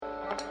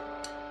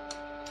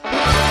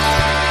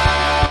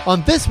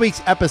On this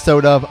week's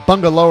episode of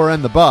Bungalower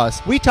and the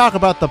Bus, we talk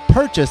about the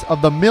purchase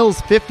of the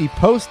Mills 50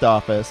 post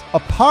office, a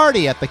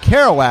party at the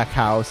Kerouac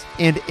House,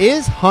 and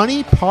is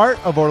honey part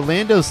of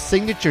Orlando's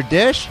signature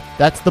dish?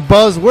 That's the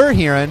buzz we're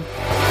hearing.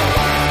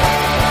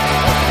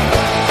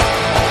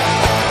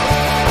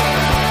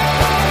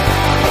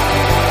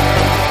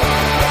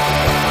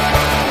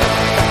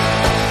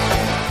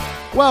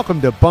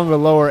 Welcome to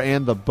Bungalower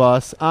and the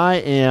Bus. I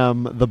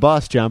am the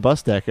Bus, John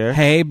Busdecker.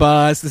 Hey,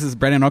 Bus. This is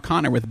Brendan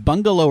O'Connor with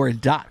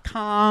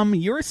Bungalower.com,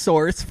 your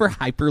source for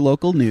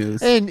hyperlocal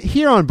news. And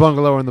here on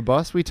Bungalower and the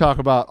Bus, we talk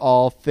about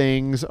all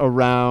things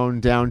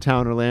around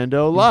downtown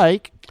Orlando,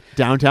 like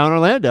downtown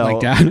Orlando. Like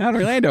downtown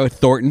Orlando,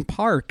 Thornton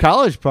Park,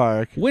 College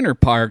Park, Winter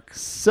Park,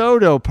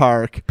 Soto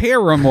Park,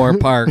 Paramore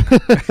Park,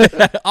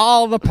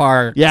 all the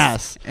parks.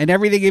 Yes. And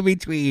everything in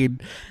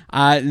between.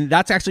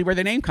 That's actually where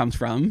the name comes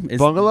from.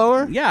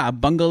 Bungalower? Yeah,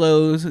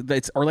 bungalows.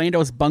 It's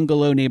Orlando's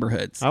bungalow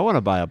neighborhoods. I want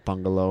to buy a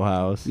bungalow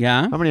house.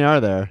 Yeah? How many are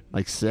there?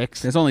 Like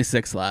 6? There's only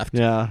 6 left.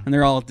 Yeah. And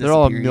they're all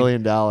 $1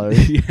 million.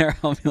 Yeah, they're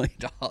all $1 million.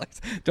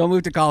 Don't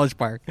move to College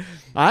Park.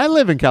 I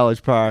live in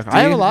College Park.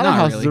 I have a lot of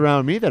houses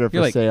around me that are You're for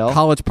like sale.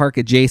 College Park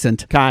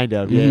adjacent. Kind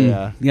of,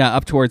 yeah. Yeah,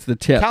 up towards the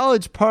tip.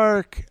 College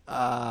Park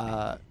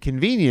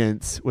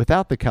convenience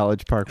without the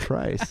College Park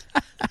price.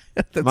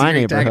 That's my a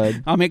great tag.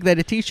 neighborhood. I'll make that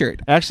a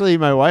T-shirt. Actually,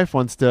 my wife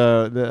wants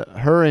to.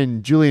 Her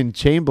and Julian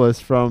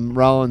Chambliss from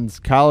Rollins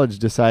College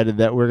decided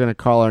that we're going to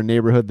call our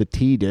neighborhood the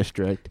T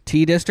District.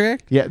 T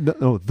District? Yeah,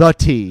 no, the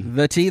T.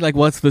 The T? Like,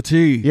 what's the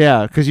T?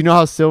 Yeah, because you know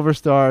how Silver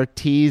Star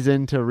tees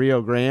into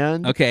Rio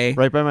Grande? Okay.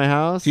 Right by my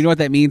house? Do you know what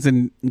that means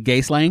in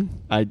gay slang?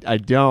 I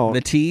don't.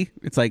 The T?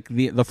 It's like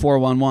the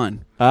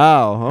 411.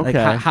 Oh,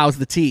 okay. Like, how's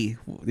the T?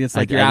 It's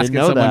like you're I asking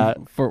didn't know someone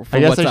that. for I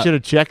guess what's I up. should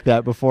have checked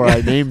that before I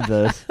named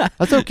this.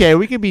 That's okay.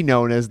 We can be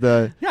known as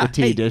the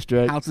T hey,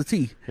 District. How's the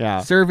T?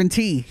 Yeah. Serving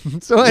tea.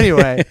 So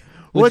anyway,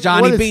 With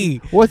Johnny B.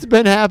 What's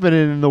been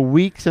happening in the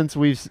week since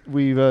we've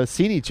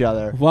seen each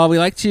other? Well, we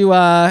like to,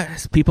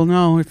 as people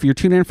know, if you're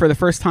tuning in for the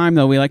first time,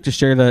 though, we like to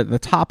share the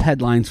top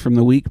headlines from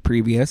the week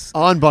previous.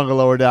 On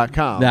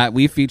Bungalower.com. That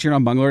we featured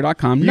on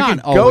Bungalower.com. You Not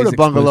can go always to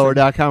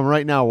Bungalower.com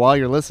right now while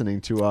you're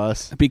listening to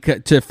us.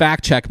 Because to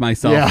fact check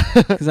myself. Yeah.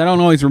 Because I don't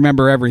always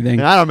remember everything.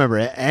 And I don't remember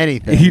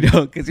anything. You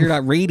know, because you're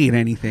not reading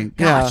anything.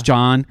 Gosh, Yeah.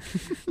 John,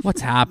 what's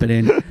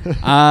happening?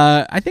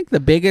 I think the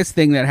biggest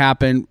thing that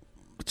happened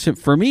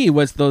for me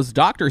was those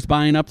doctors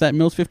buying up that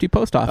Mills 50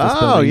 post office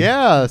building. Oh,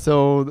 yeah.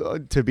 So,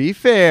 to be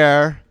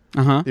fair,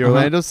 the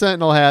Orlando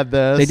Sentinel had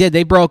this. They did.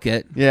 They broke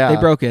it. Yeah. They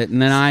broke it. And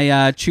then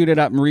I chewed it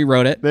up and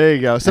rewrote it. There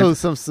you go. So,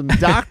 some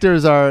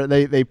doctors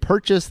they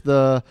purchased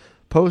the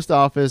post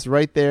office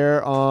right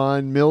there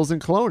on Mills and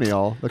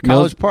Colonial. The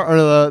College Park, or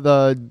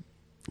the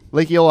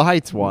Lake Eola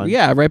Heights one.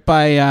 Yeah, right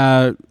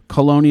by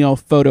Colonial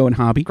Photo and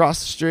Hobby. Across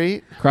the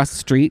street. Across the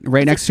street,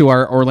 right next to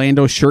our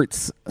Orlando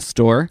Shirts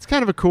store. It's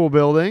kind of a cool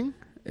building.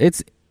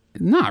 It's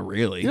not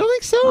really. You don't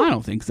think so? I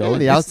don't think so. Yeah,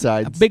 the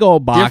outside, a big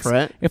old box.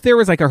 different. If there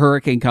was like a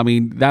hurricane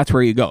coming, that's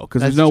where you go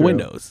because there's That's no true.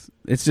 windows.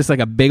 It's just like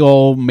a big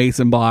old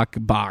mason block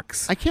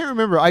box. I can't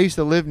remember. I used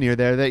to live near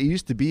there. That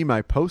used to be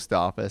my post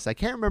office. I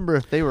can't remember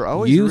if they were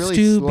always Used really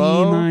to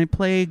slow. be my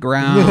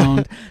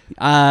playground.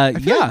 I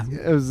feel Yeah, like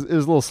it was a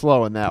little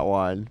slow in that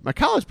one. My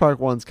College Park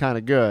one's kind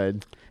of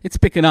good. it's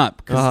picking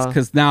up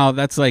because now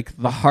that's like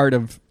the heart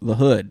of the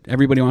hood.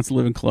 Everybody wants to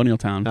live in Colonial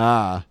Town.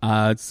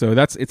 So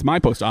it's my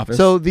post office.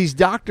 So these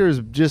doctors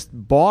just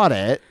bought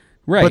it,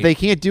 Right. But they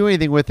can't do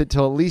anything with it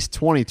till at least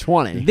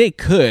 2020. They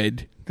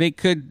could.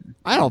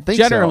 I don't think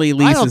generally so.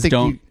 I leases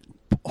don't think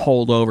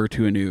hold over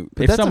to a new.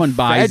 But If that's a someone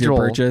buys your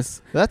federal-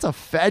 purchase, That's a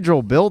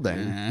federal building.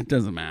 it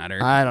doesn't matter.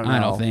 I don't know. I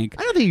don't think.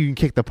 I don't think you can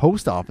kick the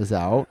post office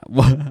out.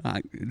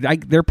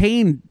 They're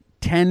paying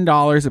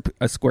 $10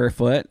 a square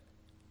foot,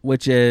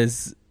 which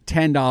is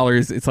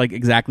 $10. It's like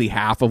exactly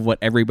half of what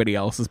everybody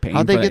else is paying.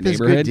 How'd for they get that this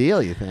good neighborhood.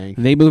 deal, you think?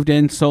 They moved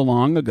in so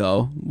long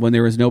ago when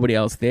there was nobody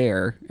else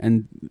there,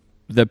 and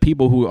the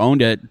people who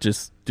owned it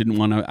just didn't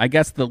want to. I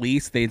guess the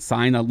lease, they'd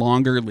sign a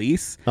longer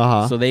lease,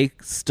 so they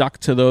stuck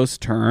to those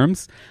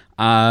terms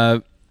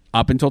up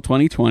until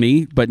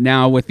 2020. But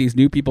now with these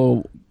new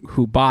people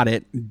who bought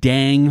it,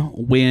 Dang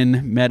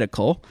Win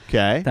Medical,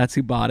 Okay. that's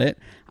who bought it.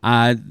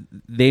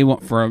 They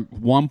went for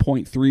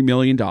 $1.3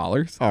 million.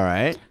 All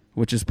right.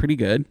 Which is pretty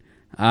good.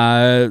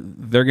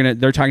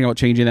 They're talking about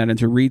changing that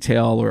into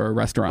retail or a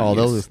restaurant. Oh,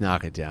 they'll use. just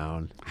knock it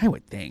down. I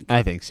would think.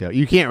 I think so.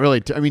 You can't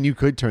really. I mean, you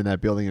could turn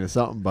that building into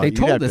something, but They you'd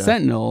told have the to-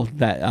 Sentinel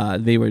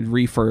that they would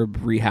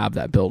rehab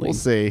that building. We'll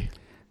see.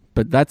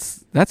 But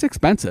that's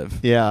expensive.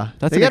 Yeah,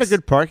 That's they an got a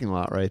good parking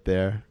lot right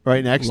there,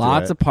 right next to it.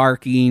 Lots of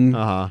parking,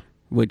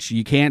 which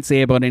you can't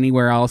say about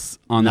anywhere else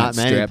on Not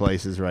that many strip.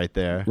 places right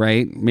there.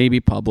 Right? Maybe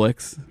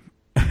Publix.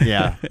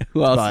 Yeah,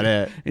 Who else? about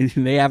it. And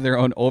they have their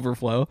own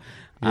overflow.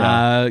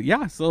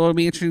 Yeah. So it'll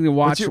be interesting to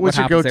watch. What's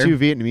your happens go-to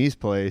there. Vietnamese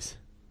place?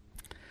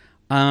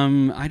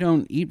 I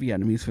don't eat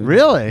Vietnamese food.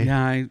 Really?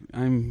 Yeah,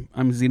 I'm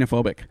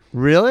xenophobic.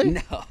 Really?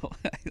 No.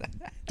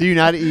 Do you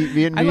not eat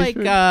Vietnamese I like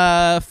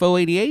food? Pho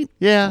 88.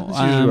 Yeah, that's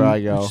usually where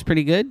I go. Which is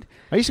pretty good.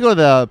 I used to go to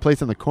the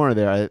place on the corner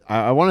there.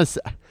 I want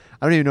to.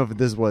 I don't even know if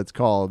this is what it's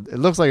called. It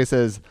looks like it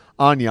says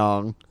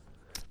Anyang,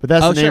 but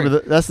that's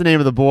the name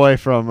of the boy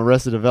from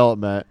Arrested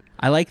Development.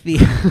 I like the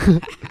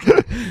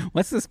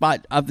what's the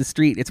spot of the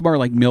street? It's more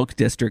like Milk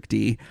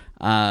District-y,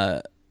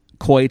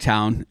 Koi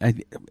Town,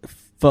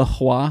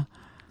 Pho.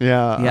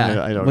 Yeah,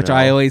 yeah. I don't which know.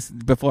 I always,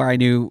 before I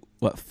knew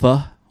what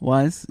pho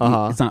was,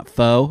 it's not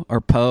pho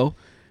or po.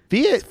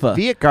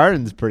 Viet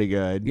Garden's pretty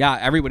good. Yeah,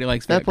 everybody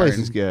likes that Viet place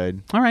Garden. is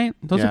good. All right,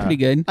 those are pretty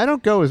good. I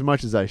don't go as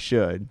much as I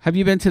should. Have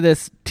you been to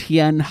this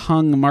Tien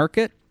Hung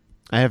Market?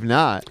 I have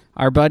not.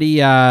 Our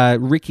buddy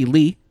Ricky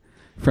Lee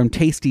from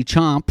Tasty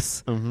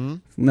Chomps,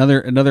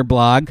 another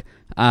blog,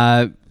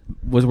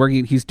 was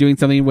working. He's doing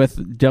something with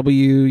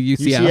WUCF.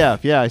 UCF,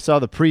 yeah, I saw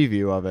the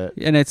preview of it,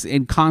 and it's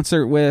in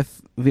concert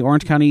with the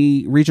Orange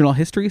County Regional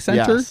History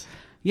Center. Yes.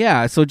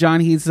 Yeah, so John,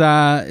 he's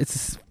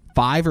it's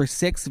 5 or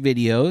 6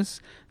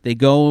 videos. They're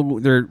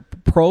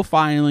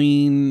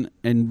profiling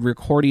and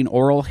recording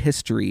oral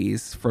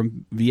histories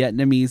from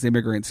Vietnamese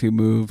immigrants who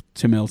moved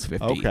to Mills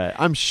 50. Okay.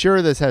 I'm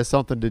sure this has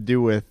something to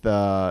do with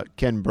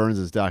Ken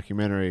Burns'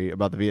 documentary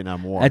about the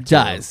Vietnam War. It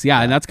does,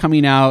 yeah, and that's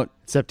coming out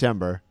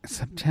September,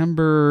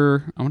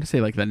 I want to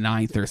say like the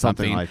 9th or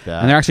something like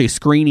that. And they're actually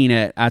screening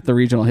it at the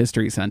Regional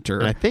History Center.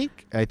 And I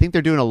think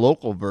they're doing a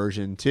local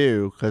version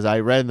too, because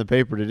I read in the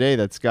paper today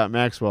that Scott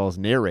Maxwell is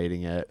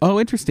narrating it. Oh,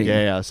 interesting.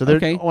 Yeah. So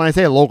when I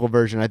say a local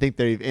version, I think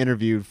they've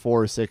interviewed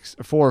 4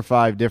 or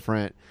 5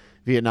 different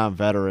Vietnam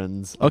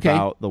veterans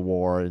about the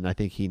war, and I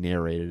think he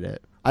narrated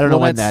it. I don't know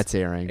when that's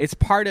airing. It's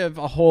part of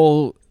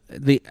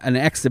an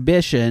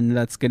exhibition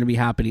that's going to be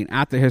happening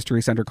at the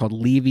History Center called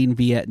Leaving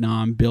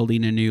Vietnam,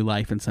 Building a New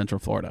Life in Central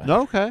Florida.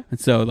 Okay. And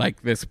so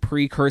like this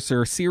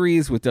precursor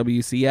series with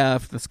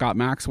WCF, the Scott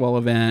Maxwell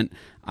event,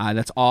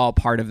 that's all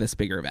part of this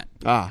bigger event.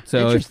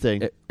 So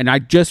interesting. And I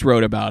just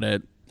wrote about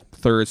it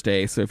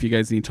Thursday, so if you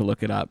guys need to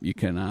look it up, you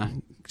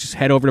can just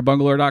head over to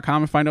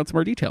bungalow.com and find out some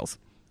more details.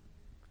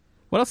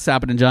 What else is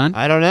happening, John?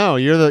 I don't know.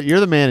 You're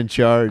the man in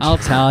charge. I'll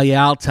tell you.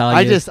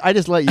 I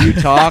just let you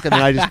talk, and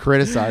then I just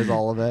criticize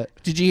all of it.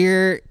 Did you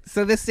hear?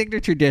 So this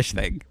signature dish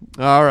thing.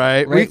 All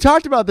right. We've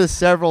talked about this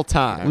several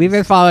times. We've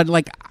been followed.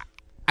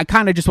 I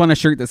kind of just want a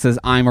shirt that says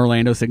 "I'm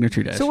Orlando's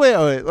signature dish." So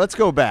wait. Let's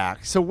go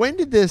back. So when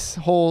did this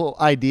whole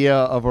idea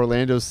of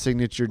Orlando's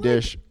signature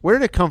dish? Where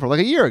did it come from?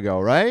 Like a year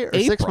ago, right? Or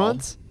 6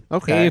 months?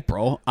 Okay.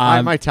 April.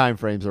 My time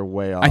frames are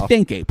way off. I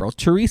think April.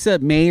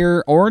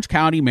 Orange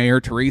County Mayor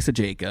Teresa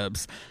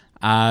Jacobs.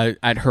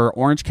 At her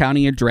Orange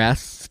County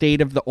address, state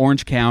of the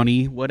Orange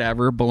County,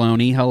 whatever,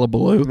 baloney,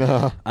 hullabaloo,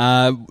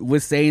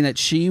 was saying that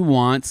she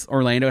wants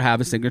Orlando to have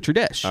a signature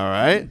dish. All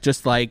right.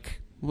 Just like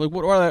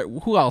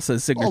who else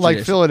has signature dish?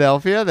 Like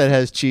Philadelphia that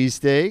has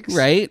cheesesteaks.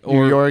 Right.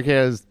 New York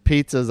has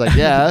pizzas, I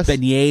guess.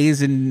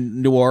 Beignets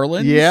in New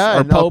Orleans. Yeah.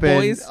 Or and po'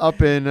 boys.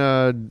 Up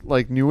in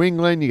like New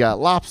England, you got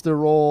lobster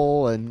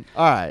roll. And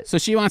all right. So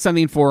she wants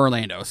something for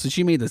Orlando. So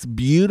she made this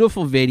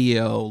beautiful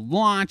video,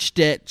 launched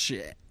it,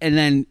 and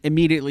then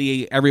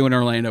immediately everyone in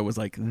Orlando was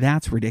like,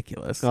 that's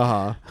ridiculous.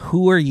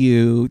 Who are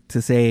you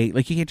to say,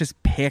 you can't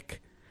just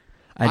pick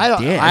a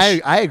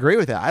dish? I agree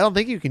with that. I don't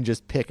think you can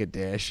just pick a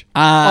dish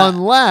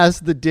unless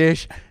the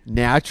dish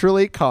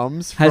naturally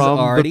comes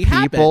from the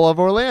people of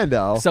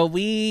Orlando. So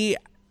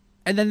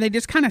and then they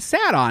just kind of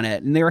sat on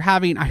it, and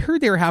I heard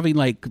they were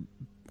having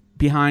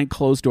behind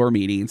closed door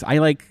meetings. I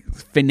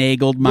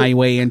finagled my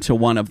way into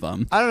one of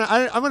them.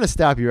 I'm going to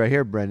stop you right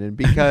here, Brendan,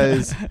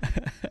 because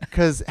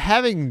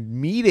having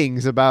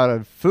meetings about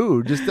a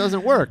food just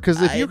doesn't work.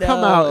 Because if you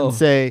come out and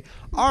say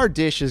our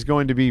dish is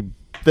going to be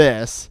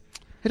this,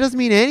 it doesn't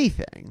mean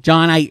anything.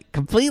 John, I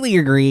completely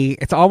agree.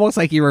 It's almost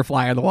like you were a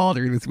fly on the wall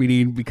during this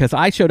meeting, because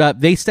I showed up.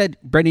 They said,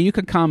 Brendan, you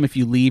could come if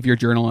you leave your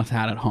journalist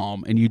hat at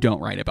home and you don't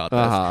write about this.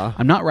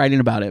 I'm not writing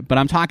about it, but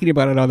I'm talking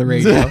about it on the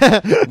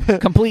radio.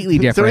 Completely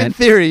different. So in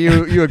theory,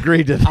 you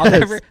agreed to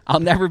this.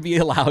 I'll never be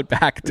allowed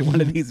back to one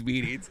of these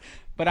meetings.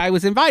 But I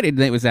was invited,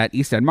 and it was at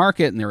East End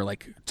Market, and there were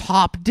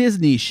top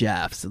Disney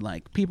chefs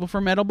and people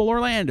from Edible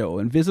Orlando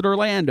and Visit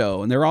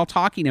Orlando, and they're all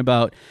talking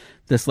about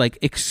this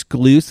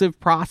exclusive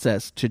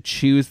process to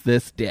choose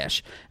this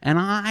dish. And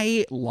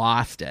I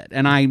lost it.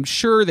 And I'm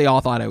sure they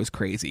all thought I was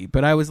crazy,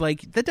 but I was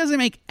like, that doesn't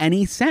make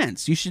any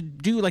sense. You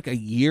should do a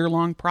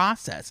year-long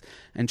process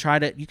and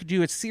you could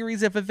do a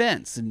series of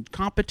events and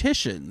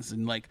competitions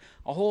and a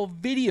whole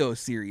video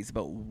series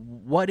about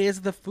what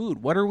is the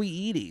food, what are we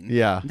eating.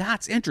 Yeah.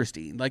 That's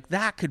interesting.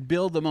 That could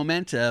build the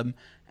momentum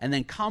and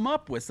then come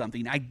up with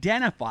something,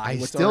 identify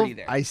what's already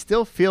there. I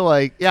still feel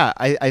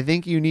I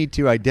think you need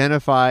to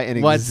identify an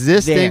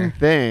existing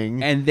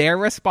thing. And their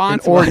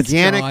response an was,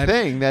 organic John,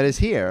 thing that is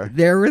here.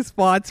 Their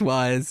response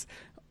was,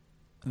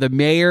 the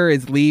mayor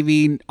is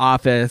leaving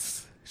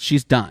office.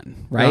 She's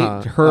done,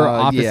 right? Her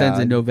office ends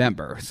in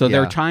November. So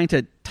they're trying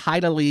to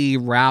tidily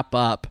wrap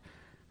up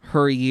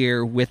her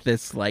year with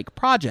this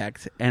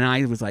project, and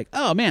I was like,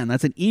 oh man,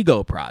 that's an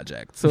ego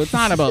project. So it's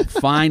not about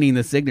finding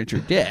the signature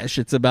dish,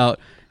 it's about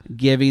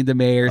giving the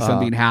mayor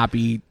something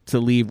happy to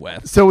leave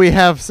with. So we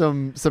have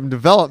some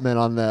development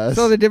on this.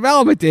 So the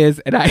development is,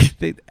 and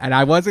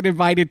I wasn't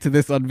invited to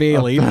this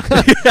unveiling.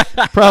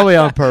 Probably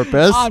on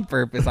purpose. On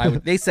purpose.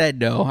 They said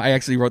no. I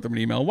actually wrote them an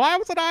email. Why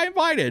wasn't I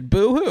invited?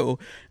 Boo-hoo.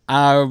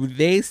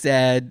 They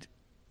said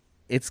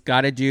it's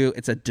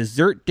a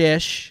dessert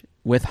dish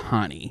with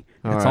honey.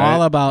 It's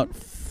all about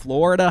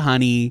Florida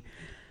honey.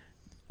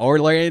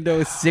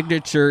 Orlando's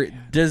signature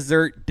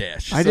dessert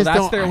dish. So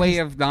that's their way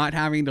of not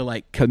having to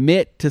like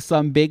commit to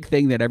some big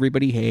thing that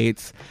everybody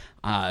hates.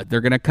 They're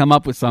going to come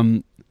up with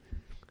some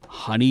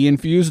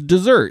honey-infused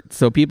dessert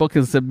so people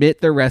can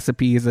submit their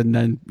recipes and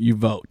then you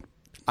vote.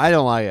 I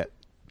don't like it.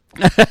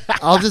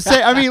 I'll just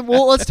say,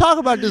 let's talk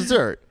about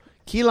dessert.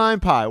 Key lime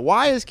pie.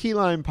 Why is key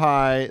lime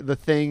pie the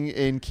thing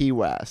in Key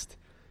West?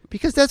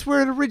 Because that's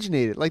where it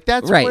originated. Like,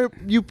 that's where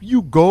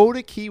you go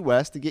to Key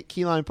West to get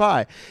key lime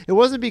pie. It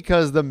wasn't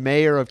because the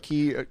mayor of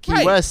Key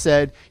West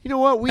said, you know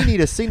what, we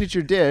need a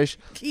signature dish.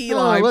 Key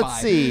lime let's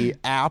pie. See,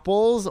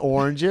 apples,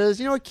 oranges.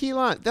 You know what, key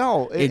lime?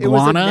 No, it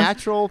was a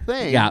natural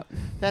thing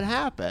that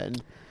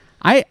happened.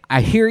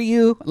 I hear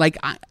you. Like,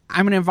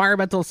 I'm an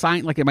environmental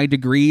science, like, my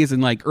degree is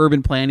in, like,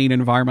 urban planning and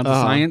environmental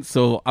science.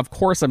 So, of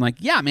course, I'm like,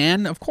 yeah,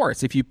 man, of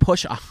course. If you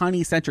push a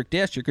honey-centric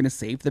dish, you're going to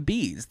save the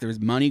bees. There's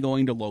money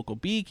going to local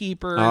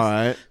beekeepers. All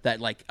right.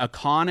 That, like,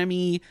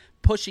 economy,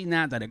 pushing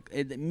that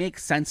it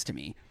makes sense to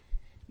me.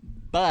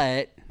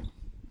 But...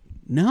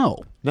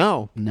 No.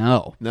 So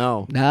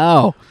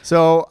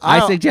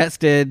I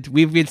suggested,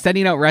 we've been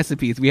sending out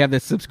recipes. We have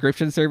this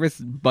subscription service,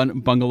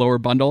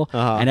 Bungalower Bundle,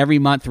 and every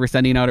month we're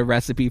sending out a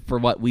recipe for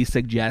what we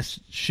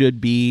suggest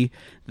should be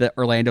the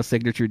Orlando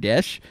signature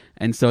dish.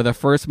 And so the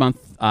first month,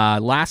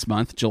 last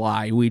month,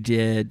 July, we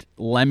did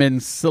lemon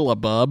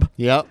syllabub.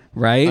 Yep.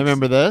 Right? I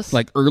remember this.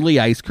 Like early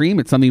ice cream.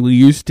 It's something we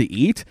used to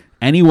eat.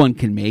 Anyone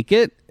can make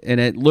it. And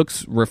it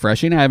looks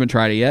refreshing. I haven't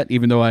tried it yet,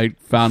 even though I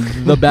found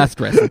the best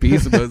recipe,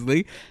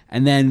 supposedly.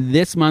 And then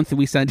this month,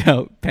 we sent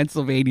out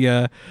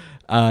Pennsylvania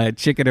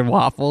chicken and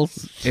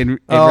waffles in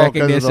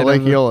recognition of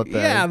the thing.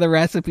 Yeah, the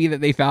recipe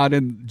that they found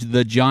in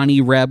the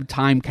Johnny Reb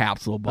time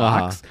capsule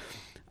box.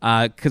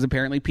 Because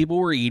apparently people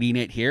were eating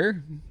it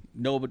here.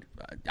 No, but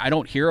I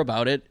don't hear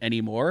about it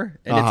anymore.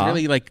 And it's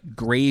really like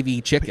gravy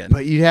chicken.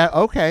 But you have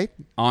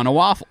on a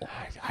waffle.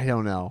 I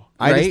don't know.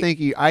 Right? I just think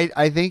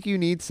I think you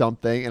need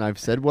something, and I've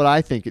said what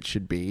I think it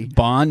should be.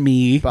 Banh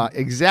mi.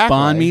 Exactly.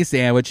 Banh mi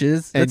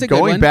sandwiches. That's and a good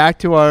going one. back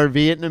to our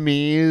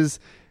Vietnamese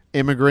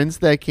immigrants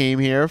that came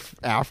here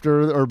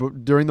after or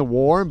during the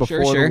war and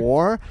before the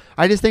war,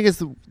 I just think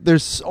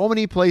there's so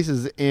many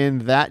places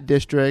in that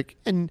district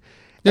and.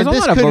 There's a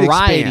lot of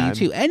variety, expand.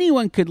 too.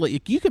 Anyone could,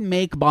 you can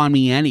make banh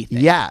mi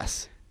anything.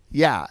 Yes.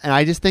 Yeah. And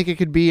I just think it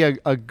could be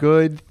a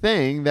good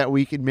thing that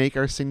we could make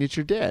our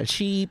signature dish.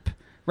 Cheap,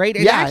 right?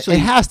 And actually, it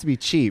has to be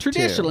cheap,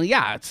 traditionally, too.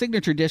 yeah.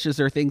 Signature dishes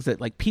are things that,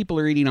 like, people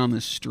are eating on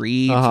the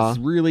streets. It's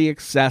really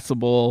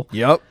accessible.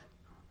 Yep.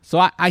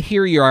 So I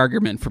hear your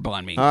argument for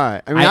banh mi.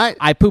 All right.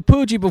 I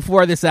poo-pooed you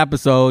before this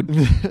episode.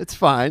 It's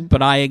fine.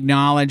 But I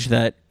acknowledge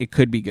that it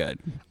could be good.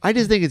 I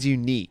just think it's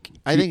unique.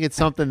 I think it's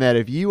something that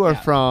if you are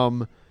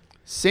from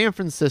San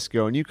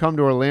Francisco and you come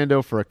to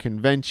Orlando for a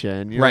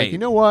convention, you're like, you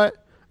know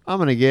what? I'm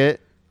going to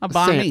get a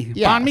banh mi.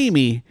 Yes. Banh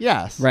mi.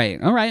 Yes.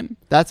 Right. All right.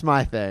 That's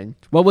my thing.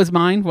 What was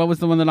mine? What was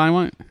the one that I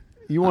want?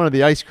 You wanted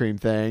the ice cream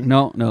thing.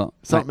 No.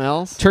 Something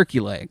else? Turkey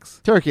legs.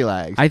 Turkey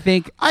legs. I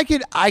think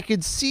I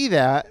could see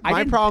that.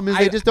 My problem is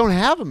they just don't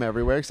have them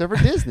everywhere except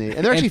for Disney,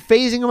 and they're actually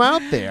phasing them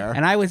out there.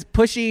 And I was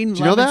pushing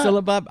lemon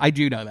syllabub. I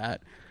do know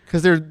that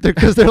because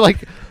they're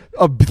like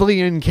 1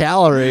 billion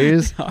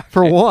calories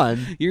for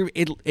one.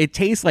 It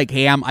tastes like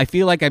ham. I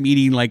feel like I'm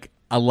eating like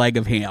a leg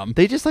of ham.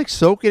 They just like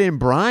soak it in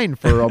brine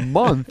for a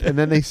month and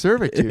then they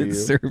serve it to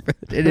you.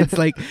 And it's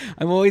like,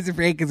 I'm always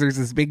afraid because there's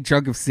this big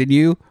chunk of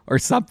sinew or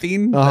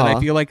something that I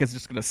feel like is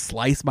just going to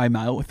slice my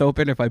mouth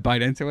open if I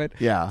bite into it.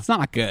 Yeah. It's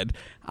not good.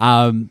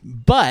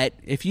 But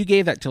if you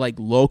gave that to like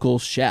local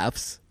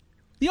chefs,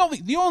 the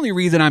only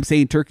reason I'm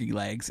saying turkey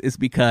legs is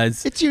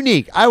because it's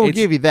unique. I will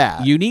give you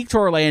that. Unique to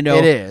Orlando.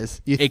 It is.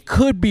 It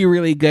could be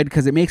really good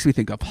because it makes me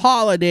think of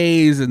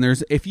holidays. And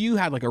if you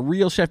had like a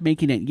real chef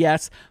making it,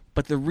 yes.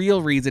 But the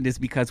real reason is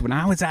because when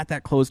I was at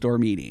that closed door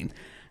meeting,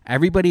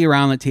 everybody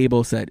around the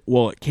table said,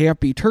 well, it can't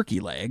be turkey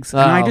legs.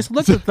 And I just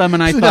looked at them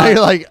and I thought, now you're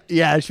like,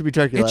 yeah, it should be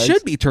turkey legs. It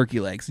should be turkey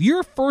legs.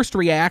 Your first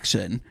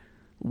reaction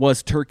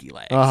was turkey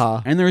legs.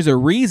 And there's a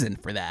reason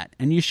for that.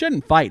 And you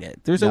shouldn't fight it.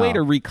 There's a way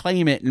to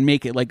reclaim it and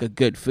make it like a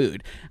good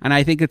food. And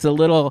I think it's a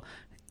little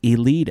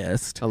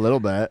elitist. A little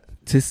bit.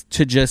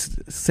 To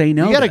just say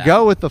no. You got to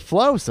go with the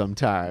flow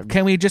sometimes.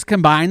 Can we just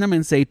combine them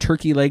and say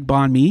turkey leg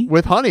banh mi?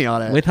 With honey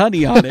on it. With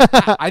honey on it.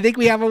 I think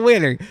we have a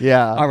winner.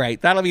 Yeah. All right.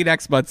 That'll be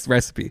next month's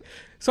recipe.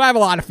 So I have a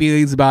lot of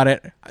feelings about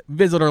it.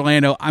 Visit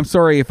Orlando. I'm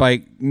sorry if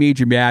I made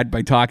you mad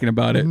by talking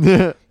about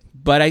it.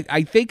 But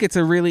I think it's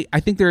I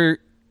think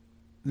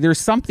there's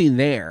something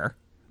there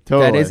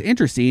that is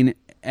interesting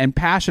and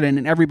passionate,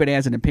 and everybody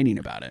has an opinion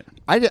about it.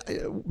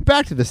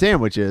 Back to the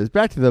sandwiches,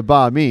 back to the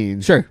banh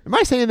mi. Sure. Am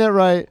I saying that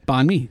right?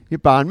 Banh mi.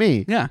 Banh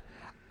mi. Yeah.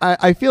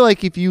 I feel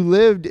like if you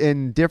lived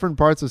in different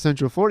parts of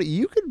Central Florida,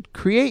 you could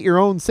create your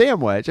own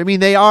sandwich. I mean,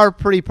 they are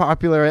pretty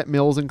popular at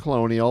Mills and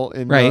Colonial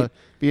in the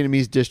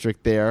Vietnamese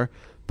district there.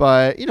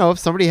 But, if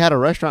somebody had a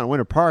restaurant in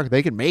Winter Park,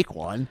 they could make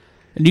one.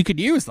 And you could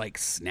use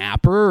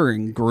snapper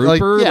and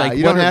grouper.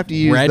 You don't have to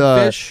use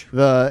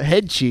the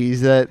head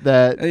cheese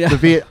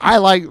I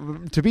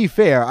like. To be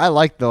fair, I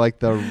like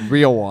the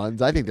real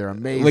ones. I think they're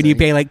amazing. When you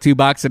pay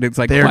 $2 and it's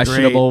they're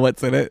questionable great.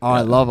 What's in it. Oh,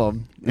 I love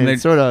them. And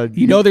it's sort of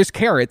there's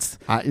carrots,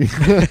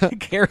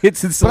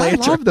 carrots and cilantro.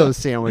 But I love those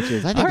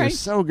sandwiches. I think they're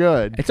so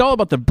good. It's all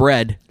about the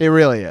bread. It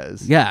really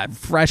is. Yeah,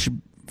 fresh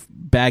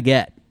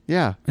baguette.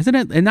 Yeah, isn't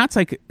it? And that's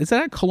is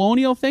that a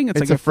colonial thing? It's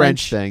like a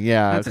French thing.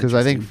 Yeah, because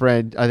I think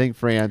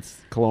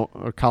France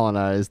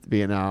colonized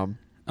Vietnam.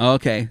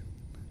 Okay,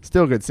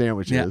 still good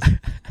sandwiches. Yeah.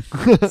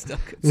 Still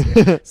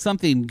good.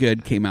 Something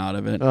good came out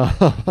of it.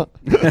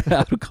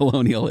 Out of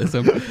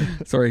colonialism.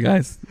 Sorry,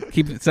 guys.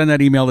 Send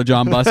that email to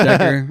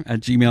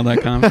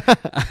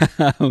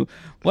johnbusdecker@gmail.com.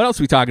 What else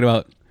are we talking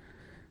about?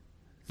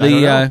 Do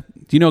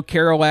you know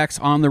Kerouac's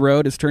On the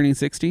Road is turning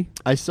 60?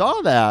 I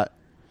saw that.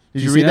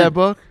 Did you read that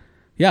book?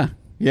 Yeah.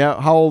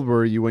 Yeah, how old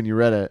were you when you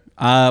read it?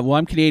 Well,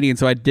 I'm Canadian,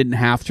 so I didn't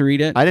have to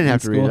read it. I didn't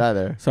have to read it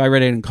either. So I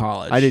read it in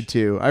college. I did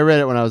too. I read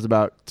it when I was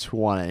about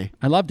 20.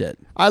 I loved it.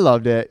 I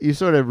loved it. You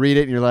sort of read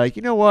it and you're like,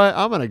 you know what?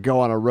 I'm going to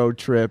go on a road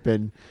trip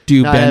and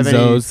do not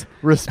benzos. Have any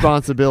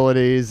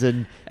responsibilities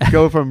and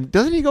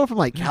doesn't he go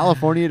from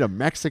California to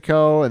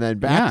Mexico and then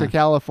back to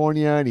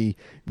California and he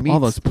meets all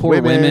those poor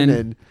women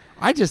and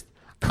I just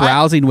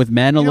carousing with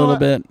men a little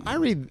bit. I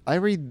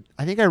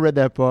think I read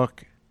that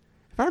book.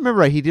 If I remember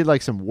right, he did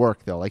some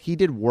work though. He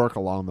did work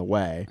along the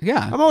way.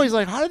 Yeah. I'm always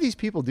like, how do these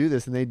people do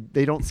this? And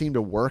they don't seem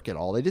to work at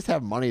all. They just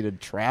have money to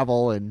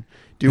travel and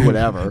do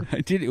whatever.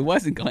 It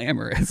wasn't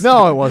glamorous.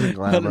 No, it wasn't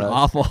glamorous.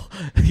 Awful,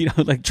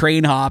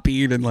 train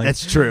hopping and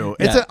That's true.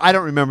 Yeah. I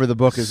don't remember the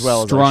book as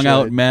well. Strung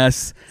out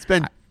mess. It's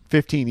been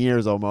 15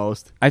 years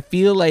almost. I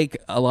feel like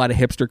a lot of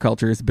hipster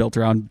culture is built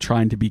around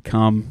trying to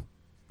become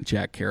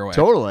Jack Kerouac.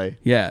 Totally.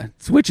 Yeah.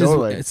 It's a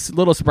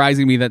little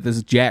surprising to me that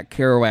this Jack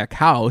Kerouac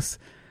house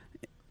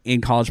in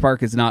College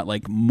Park is not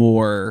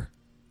more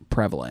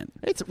prevalent.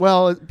 It's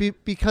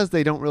because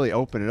they don't really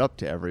open it up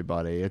to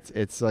everybody.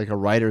 It's like a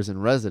writers in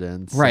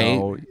residence, right?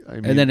 So,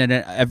 and then an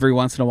every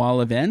once in a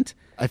while event.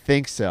 I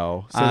think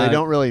so. So they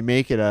don't really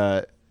make it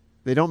a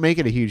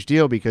huge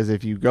deal because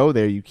if you go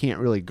there, you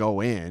can't really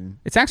go in.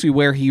 It's actually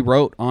where he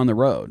wrote On the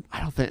Road.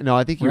 I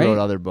think he wrote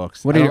other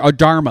books.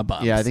 Dharma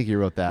Bums. Yeah, I think he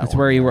wrote that. That's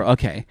where he wrote.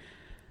 Okay,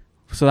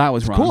 so that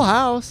was wrong. Cool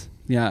house.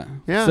 Yeah.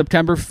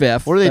 September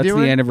 5th. What are they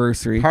doing? That's the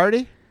anniversary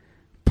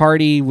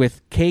party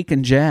with cake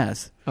and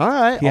jazz. All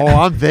right. Yeah.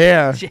 Oh, I'm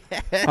there.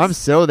 I'm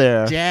so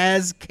there.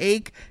 Jazz,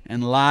 cake,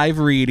 and live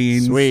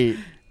readings. Sweet.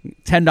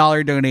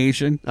 $10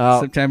 donation.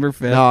 September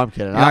 5th. No, I'm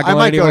kidding. I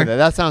might go there.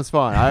 That sounds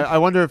fun. I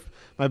wonder if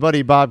my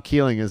buddy Bob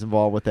Keeling is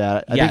involved with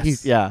that. I think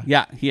he's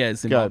he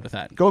is involved with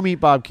that. Go meet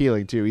Bob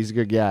Keeling too. He's a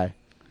good guy.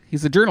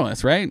 He's a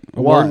journalist, right?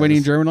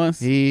 Award-winning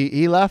journalist.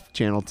 He left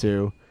Channel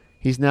 2.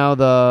 He's now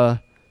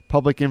the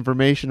public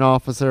information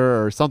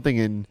officer or something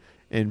in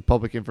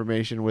public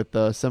information with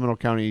the Seminole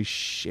County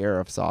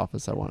Sheriff's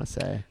Office, I want to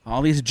say.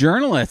 All these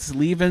journalists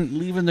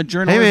leaving the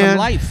journalism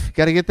life.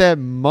 Got to get that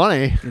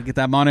money.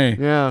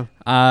 Yeah.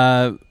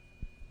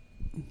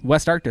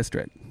 West Art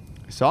District.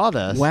 I saw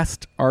this.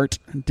 West Art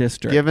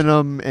District. Giving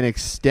them an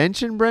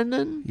extension,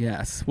 Brendan?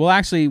 Yes. Well,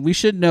 actually, we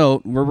should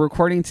note we're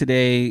recording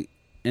today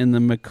in the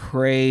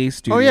McRae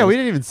Studios. Oh, yeah, we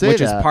didn't even say which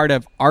that. Which is part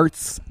of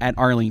Arts at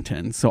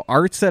Arlington. So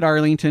Arts at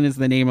Arlington is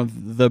the name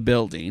of the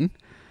building,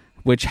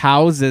 which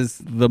houses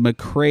the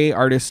McRae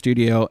Artist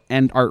Studio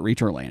and Art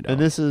Reach Orlando. And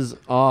this is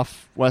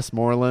off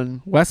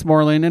Westmoreland?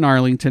 Westmoreland and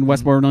Arlington,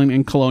 Westmoreland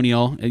and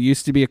Colonial. It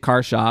used to be a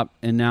car shop,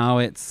 and now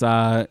it's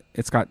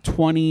got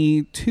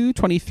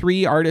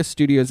 23 artist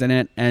studios in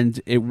it, and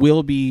it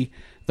will be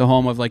the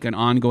home of an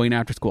ongoing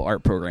after-school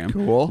art program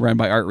run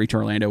by Art Reach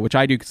Orlando, which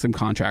I do some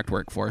contract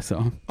work for.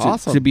 So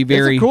awesome. To be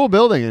very, it's a cool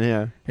building in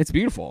here. It's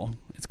beautiful.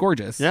 It's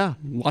gorgeous. Yeah.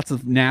 Lots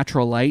of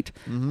natural light.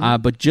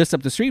 But just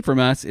up the street from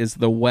us is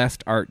the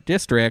West Art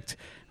District,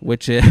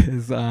 which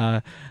is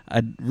a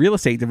real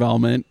estate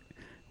development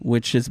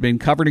which has been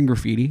covered in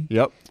graffiti.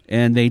 Yep.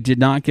 And they did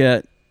not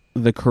get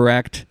the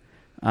correct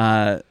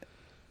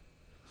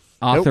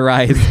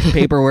authorized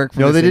paperwork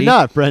from the city. No, they did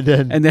not,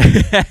 Brendan. And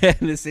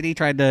the city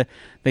tried to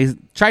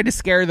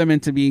scare them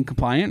into being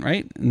compliant,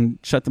 right? And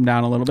shut them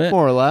down a little bit.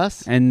 More or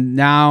less. And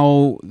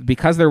now,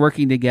 because they're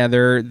working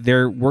together,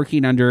 they're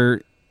working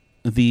under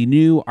the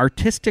new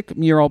Artistic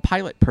Mural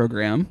Pilot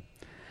Program,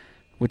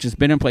 which has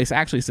been in place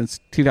actually since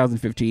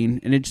 2015.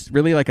 And it's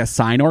really like a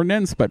sign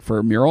ordinance, but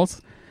for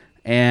murals.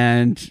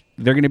 And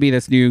they're going to be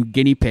this new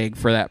guinea pig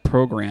for that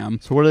program.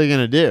 So what are they going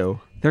to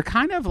do? They're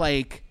kind of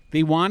like,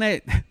 they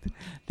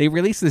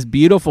released this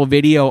beautiful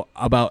video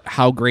about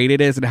how great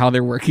it is and how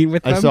they're working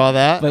with them. I saw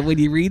that. But when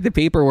you read the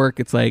paperwork,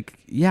 it's like,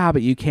 yeah,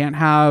 but you can't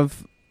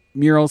have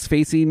murals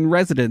facing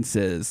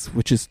residences,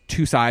 which is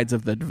two sides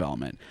of the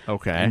development.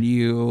 Okay. And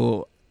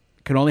you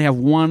can only have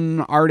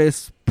one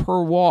artist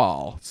per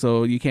wall.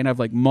 So you can't have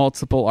like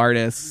multiple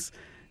artists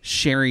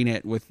sharing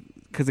it with,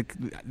 because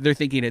they're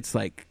thinking it's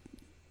like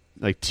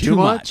too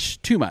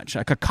much,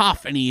 a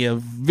cacophony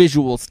of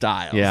visual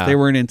styles. Yeah. They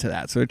weren't into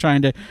that, so they're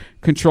trying to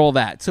control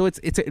that. So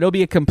it'll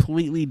be a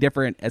completely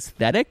different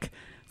aesthetic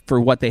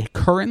for what they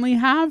currently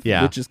have,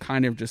 which is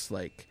kind of just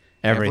like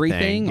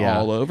everything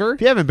all over.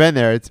 If you haven't been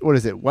there, what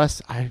is it?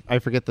 West? I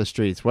forget the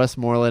streets.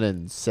 Westmoreland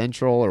and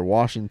Central or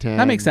Washington.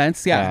 That makes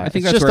sense. Yeah, I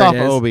think it's that's just where off it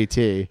is. of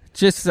OBT.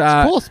 Just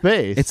it's cool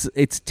space.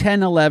 It's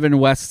 1011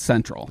 West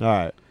Central. All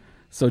right.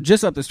 So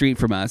just up the street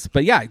from us.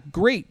 But yeah,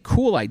 great,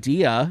 cool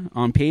idea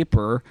on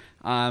paper.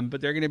 But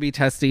they're going to be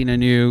testing a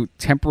new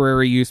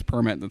temporary use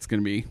permit that's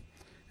going to be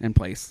in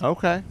place.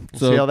 Okay. We'll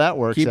so see how that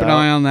works. Keep an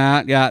eye on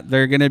that. Yeah,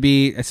 they're going to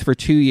be, it's for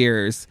 2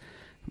 years,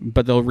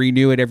 but they'll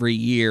renew it every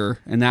year.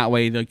 And that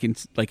way they can,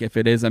 like, if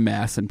it is a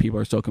mess and people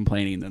are still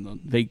complaining, then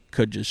they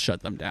could just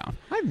shut them down.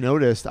 I've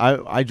noticed,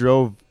 I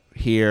drove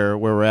here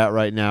where we're at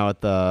right now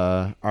at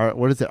the,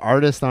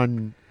 Artist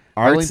on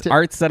Arlington?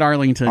 Arts at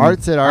Arlington.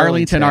 Arts at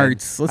Arlington.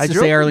 Arts. Let's just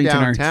drove say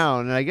Arlington downtown,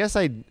 Arts. and I guess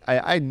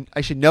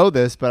I should know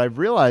this, but I've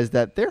realized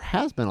that there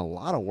has been a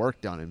lot of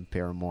work done in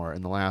Paramore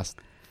in the last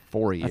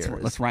 4 years.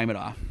 Let's rhyme it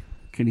off.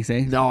 Can you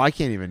say? No, I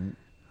can't even.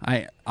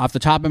 Off the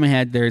top of my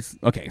head,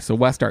 so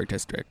West Art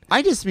District.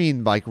 I just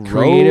mean like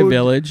Creative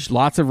Village,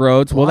 lots of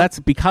roads. Well, that's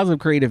because of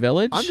Creative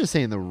Village. I'm just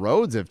saying the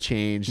roads have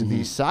changed and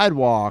these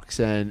sidewalks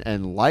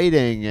and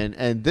lighting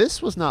and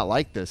this was not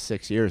like this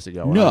 6 years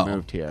ago when I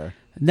moved here.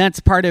 And that's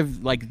part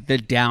of like the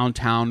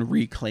downtown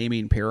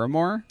reclaiming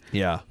Paramore.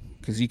 Yeah,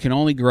 because you can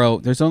only grow.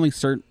 There's only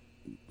certain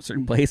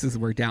places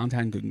where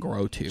downtown can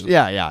grow to.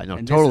 Yeah, no,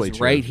 and totally this is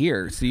true. right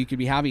here, so you could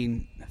be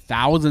having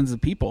thousands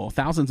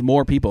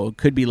more people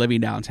could be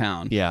living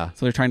downtown. Yeah,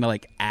 so they're trying to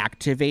like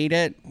activate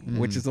it,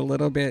 which is a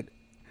little bit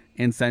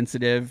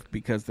insensitive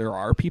because there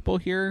are people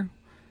here.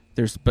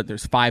 There's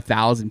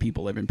 5,000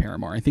 people live in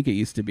Paramore. I think it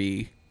used to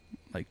be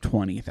like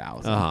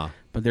 20,000.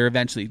 But they're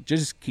eventually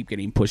just keep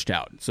getting pushed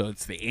out. So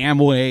it's the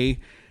Amway,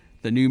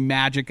 the new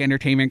Magic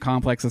Entertainment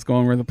Complex that's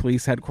going where the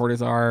police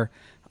headquarters are,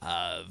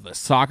 the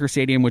soccer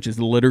stadium, which is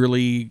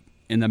literally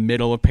in the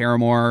middle of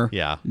Paramore.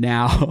 Yeah.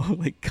 Now,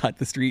 like cut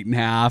the street in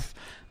half.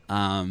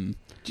 Did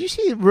you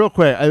see real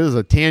quick? It was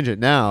a tangent.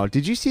 Now,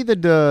 did you see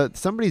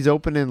somebody's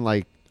opening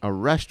like a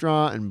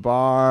restaurant and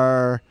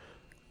bar?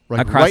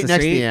 Like across right the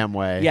next street? to the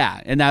Amway.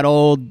 Yeah, in that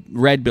old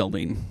red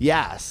building.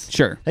 Yes.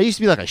 Sure. That used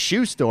to be like a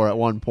shoe store at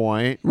one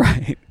point.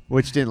 Right.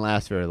 Which didn't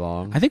last very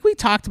long. I think we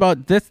talked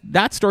about this.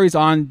 That story's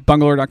on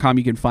bungalow.com.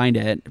 You can find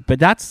it. But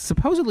that's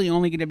supposedly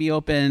only going to be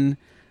open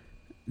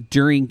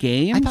during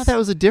games. I thought that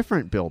was a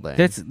different building.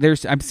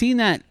 I'm seeing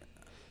that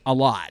a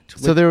lot.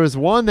 So there was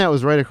one that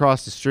was right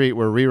across the street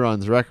where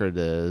Rerun's record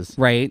is.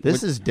 Right.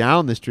 This is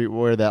down the street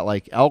where that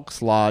like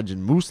Elks Lodge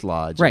and Moose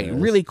Lodge Right. is.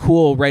 Really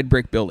cool red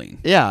brick building.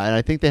 Yeah, and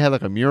I think they had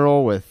like a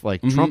mural with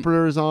like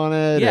trumpeters on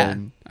it. Yeah,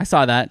 and I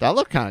saw that. that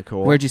looked kind of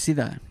cool. Where'd you see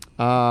that?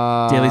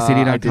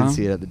 DailyCity.com. I did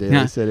see it at the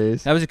Daily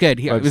Cities. That was good.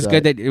 It was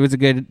good. It was a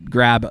good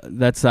grab.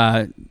 That's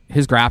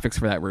his graphics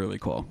for that were really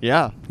cool.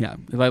 Yeah. Yeah.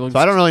 So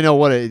I don't really know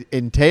what it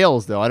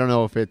entails though. I don't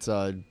know if it's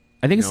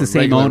I think it's the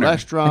same owner.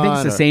 Restaurant I think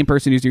it's the same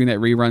person who's doing that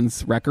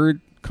Reruns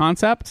record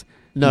concept.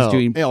 No,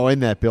 in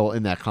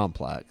that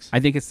complex. I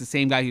think it's the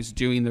same guy who's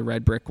doing the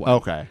red brick one.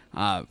 Okay.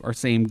 Or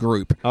same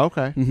group.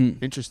 Okay.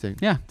 Interesting.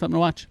 Yeah, something to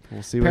watch.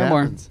 We'll see what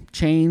Paramore, happens.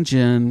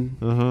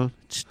 Changing.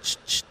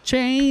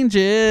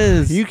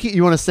 Changes.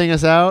 You want to sing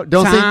us out?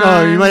 Don't sing.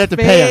 No, you might have to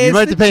pay him. You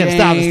might have to pay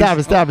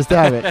him. Stop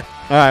it. All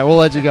right, we'll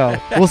let you go.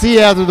 We'll see you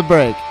after the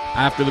break.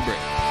 After the break.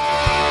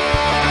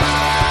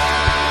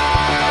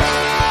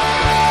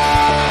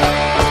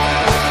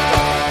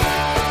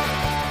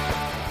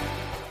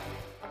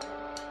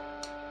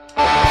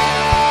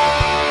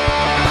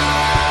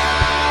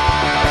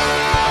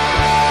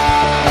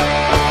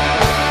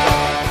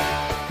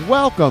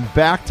 Welcome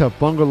back to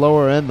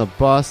Bungalower and the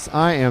Bus.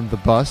 I am the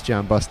Bus,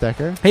 John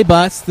Busdecker. Hey,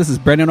 Bus. This is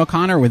Brendan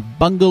O'Connor with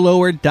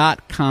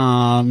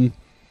Bungalower.com.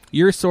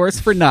 Your source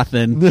for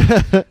nothing.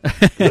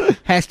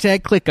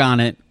 Hashtag click on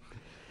it.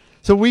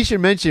 So we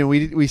should mention,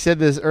 we said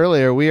this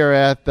earlier, we are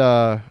at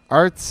the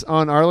Arts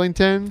on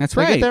Arlington. That's Did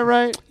right. I get that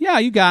right? Yeah,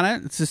 you got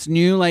it. It's this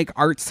new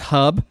arts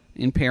hub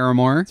in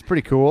Paramore. It's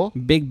pretty cool.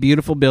 Big,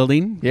 beautiful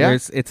building. Yeah.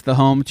 It's the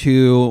home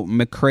to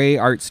McCrae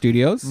Art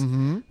Studios,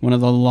 one of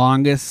the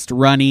longest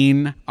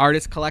running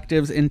artist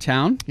collectives in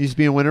town. Used to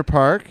be in Winter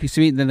Park.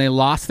 Then they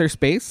lost their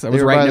space. I was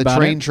They were writing by the about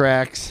train it.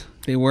 tracks.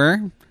 They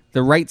were.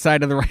 The right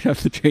side of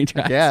the train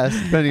tracks. Yes,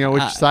 depending on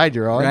which side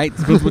you're on. Right,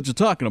 depends what you're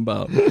talking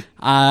about.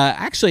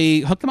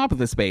 Actually, hooked them up with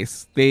this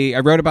space. I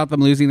wrote about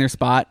them losing their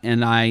spot,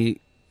 and I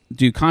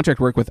do contract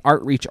work with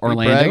Artreach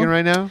Orlando. You bragging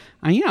right now?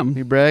 I am.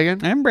 You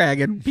bragging? I'm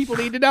bragging. People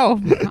need to know.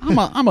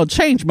 I'm a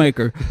change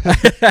maker.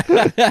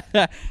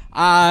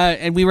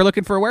 And we were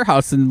looking for a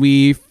warehouse, and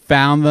we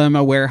found them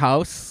a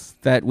warehouse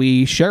that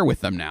we share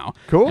with them now.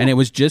 Cool. And it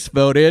was just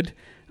voted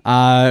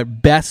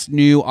Best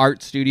New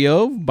Art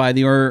Studio by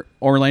the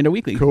Orlando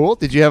Weekly. Cool.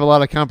 Did you have a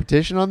lot of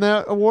competition on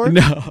that award?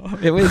 No,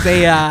 it was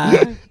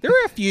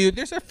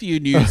there's a few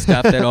new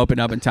stuff that opened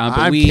up in town. But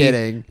I'm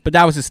kidding. But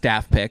that was a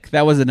staff pick.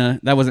 That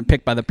wasn't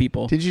picked by the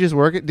people. Did you just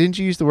work it? Didn't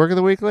you used to work at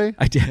the Weekly?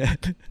 I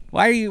did.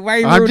 Why are you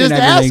ruining I'm just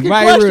everything? asking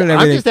Why are you ruining questions. I'm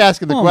everything? just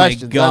asking the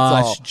questions. Oh my gosh,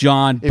 that's all.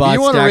 John If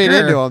you want to read Butzdecker.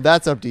 into them,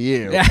 that's up to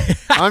you.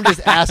 I'm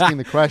just asking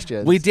the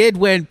questions. We did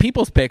win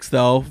people's picks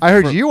though. I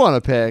heard you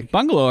want to pick.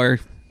 Bungalow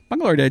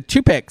did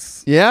 2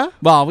 picks. Yeah?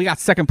 Well, we got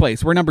second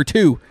place. We're number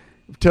 2.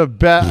 To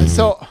bet.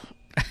 So,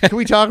 can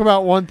we talk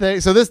about one thing?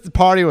 So, this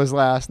party was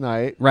last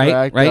night, right?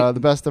 correct? Right.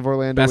 The Best of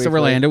Orlando Best Weekly. of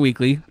Orlando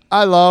Weekly.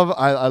 I love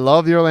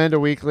the Orlando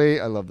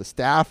Weekly. I love the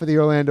staff of the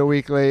Orlando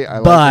Weekly. I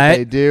like But- what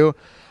they do.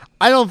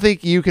 I don't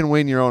think you can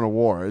win your own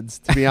awards,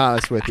 to be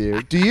honest with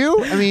you. Do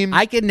you? I mean,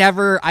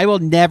 I will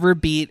never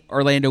beat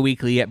Orlando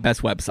Weekly at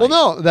best website. well,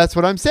 no, that's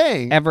what I'm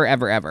saying. Ever,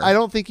 ever, ever. I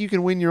don't think you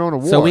can win your own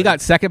award. So we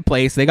got second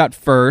place. They got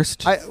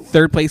first.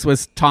 Third place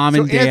was Tom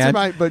and Dan.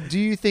 But do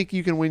you think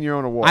you can win your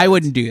own award? I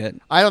wouldn't do it.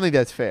 I don't think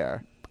that's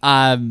fair.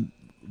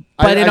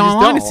 But in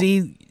all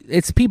honesty,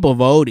 it's people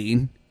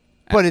voting.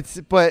 But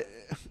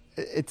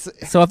it's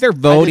So if they're I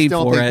voting just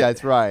don't for think it,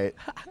 that's right.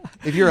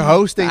 If you're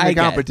hosting I the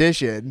get it.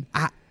 competition,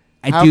 I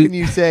how do. can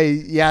you say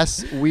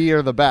yes? We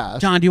are the best.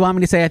 John, do you want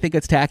me to say I think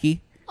it's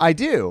tacky? I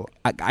do.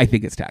 I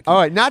think it's tacky. All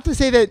right, not to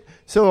say that.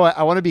 So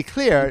I want to be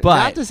clear. But-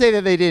 not to say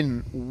that they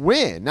didn't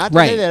win. Not to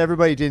Right. say that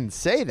everybody didn't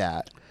say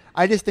that.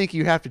 I just think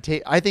you have to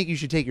take. I think you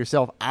should take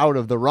yourself out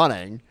of the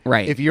running.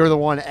 Right. If you're the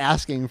one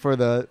asking for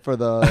the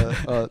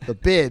the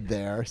bid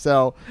there.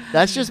 So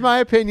that's just my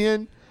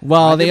opinion.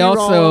 Well, I they could be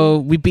also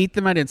wrong. we beat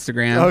them on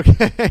Instagram,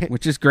 Okay.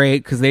 which is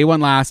great because they won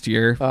last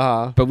year.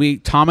 Uh-huh. But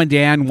Tom and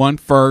Dan won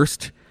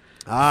first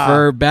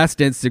for best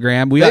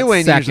Instagram. We They got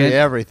win second. usually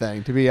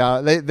everything. To be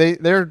honest,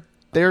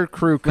 their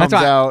crew comes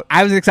That's why out.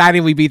 I was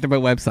excited we beat them at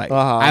website.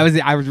 Uh-huh.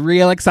 I was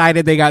real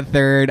excited they got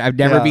third. I've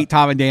never Yeah. beat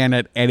Tom and Dan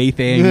at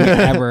anything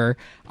ever.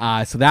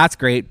 So that's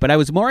great. But I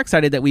was more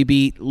excited that we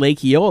beat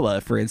Lake Eola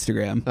for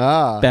Instagram.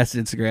 Best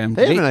Instagram.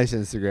 They have a nice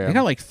Instagram. They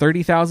got like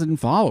 30,000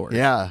 followers.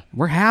 Yeah.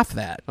 We're half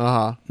that.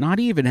 Not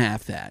even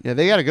half that. Yeah,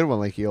 they got a good one,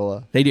 Lake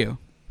Eola. They do.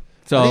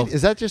 I So think-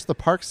 is that just the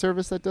Park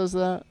Service that does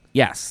that?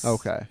 yes.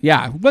 Okay.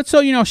 Yeah. But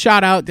so,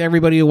 shout out to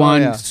everybody who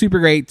won. yeah. Super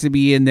great to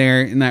be in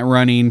there in that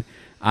running.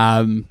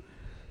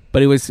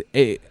 But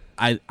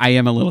I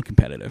am a little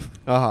competitive.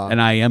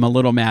 And I am a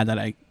little mad that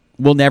I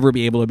will never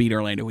be able to beat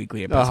Orlando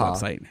Weekly at Best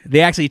website.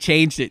 They actually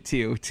changed it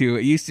to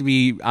it used to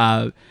be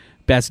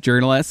Best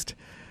Journalist.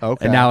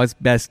 Okay. And now it's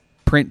Best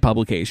Print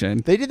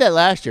Publication. They did that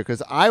last year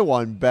because I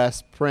won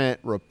best print.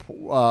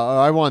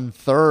 I won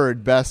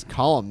third best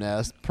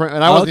columnist,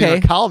 and I wasn't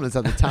even a columnist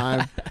at the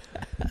time.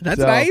 That's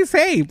nice.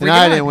 Hey, and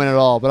I didn't win at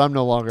all, but I'm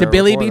no longer. Did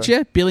Billy beat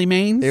you? Billy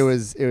Maines? It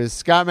was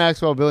Scott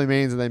Maxwell, Billy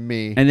Maines, and then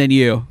me. And then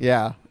you.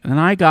 Yeah. And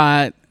I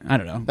got, I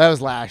don't know. That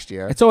was last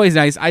year. It's always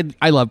nice.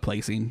 I love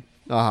placing.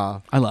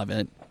 I love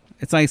it.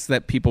 It's nice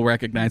that people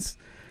recognize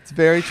It's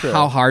very true.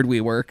 how hard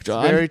we work,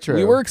 John. Very true.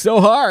 We work so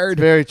hard.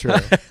 Very true.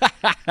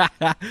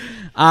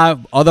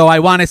 Although I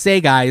want to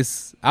say,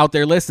 guys out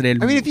there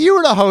listening, I mean, if you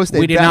were to host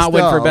we did best not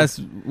win for of,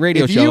 best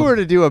radio if show. you were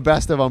to do a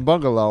best of on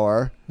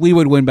Bungalower, we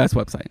would win best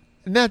website.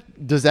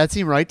 does that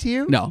seem right to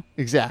you? No.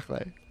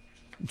 Exactly.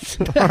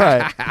 All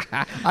right.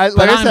 I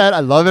said,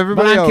 I love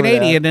everybody But I'm over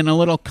Canadian there. and a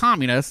little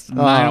communist,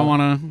 and I don't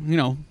want to, it's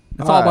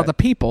all All about right. the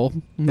people,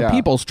 and the Yeah.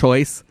 people's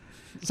choice.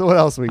 So what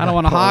else we got? I don't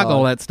want to going hog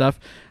all on? that stuff.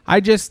 I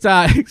just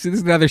this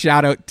is another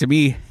shout out to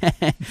me.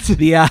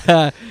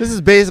 The This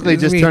is basically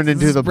just turned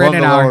into the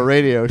Bungalower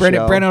radio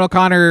show. Brendan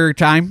O'Connor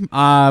time.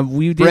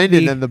 We did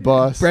Brendan and the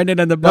bus. Brendan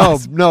and the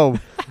bus. No.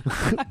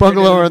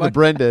 Bungalower and the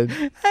Brendan.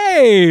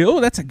 Hey,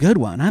 oh, that's a good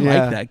one. I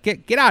Yeah. like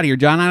that. Get out of here,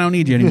 John. I don't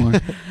need you anymore.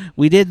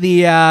 We did the.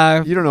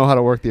 You don't know how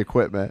to work the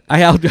equipment.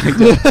 I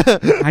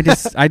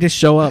just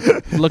show up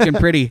looking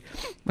pretty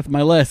with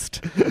my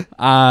list.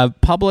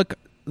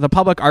 The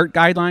public art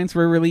guidelines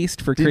were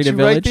released for Did Creative you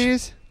Village. write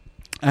these?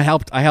 I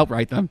helped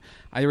write them.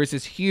 There was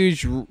this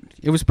huge.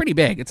 It was pretty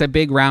big. It's a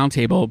big round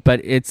table,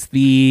 but it's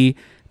the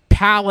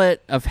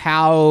palette of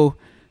how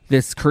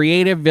this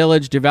Creative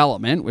Village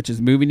development, which is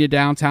moving to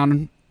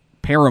downtown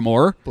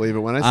Paramore, Believe it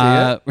when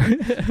I see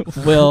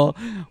it,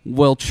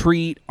 will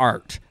treat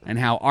art and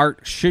how art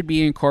should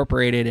be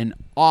incorporated in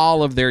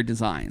all of their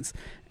designs.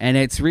 And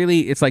it's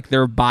like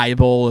their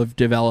Bible of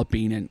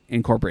developing and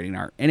incorporating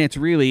art, and it's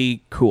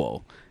really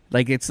cool.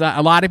 Like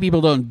a lot of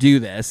people don't do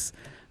this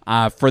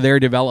for their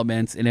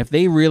developments, and if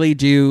they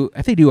do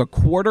a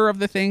quarter of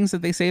the things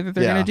that they say that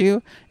they're going to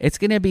do, it's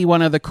going to be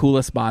one of the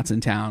coolest spots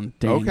in town.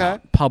 Okay.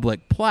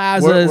 Public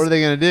plazas. What are they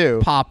going to do?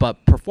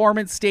 Pop-up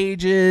performance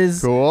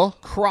stages. Cool.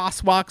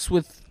 Crosswalks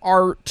with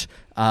art.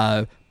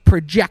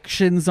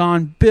 Projections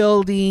on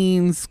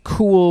buildings.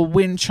 Cool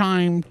wind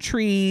chime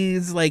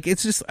trees. Like,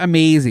 it's just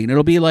amazing.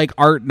 It'll be like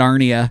Art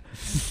Narnia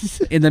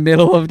in the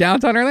middle of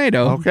downtown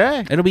Orlando.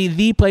 Okay. It'll be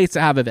the place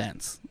to have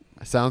events.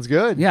 Sounds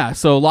good. Yeah,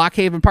 so Lock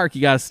Haven Park,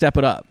 you got to step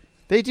it up.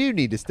 They do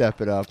need to step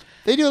it up.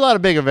 They do a lot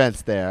of big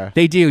events there.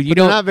 They do.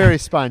 They're not very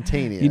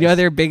spontaneous. You know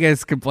their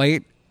biggest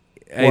complaint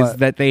is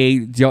that they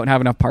don't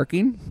have enough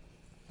parking.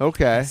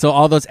 Okay. So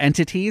all those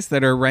entities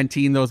that are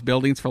renting those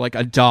buildings for like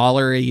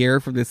 $1 a year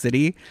from the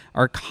city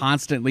are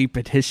constantly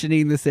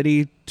petitioning the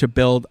city to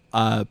build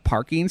a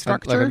parking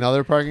structure. Like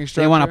another parking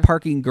structure? They want a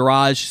parking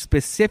garage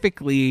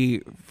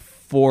specifically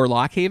for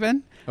Lock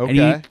Haven. Okay.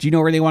 And do you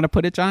know where they want to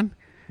put it, John?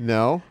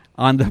 No.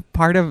 On the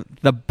part of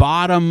the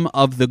bottom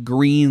of the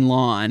green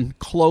lawn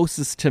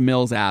closest to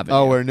Mills Avenue.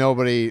 Oh, where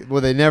nobody...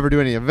 Well, they never do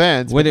any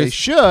events, but they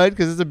should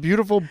because it's a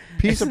beautiful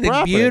piece of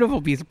property. It's a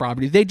beautiful piece of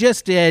property. They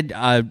just did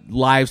a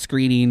live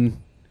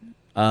screening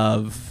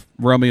of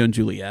Romeo and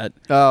Juliet.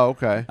 Oh,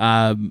 okay.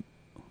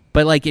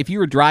 But like if you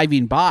were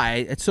driving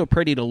by, it's so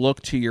pretty to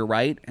look to your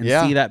right and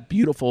see that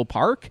beautiful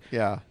park.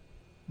 Yeah.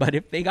 But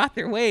if they got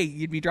their way,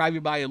 you'd be driving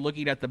by and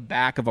looking at the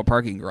back of a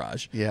parking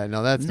garage. Yeah,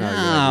 no, that's not good.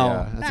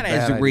 Yeah,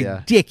 that is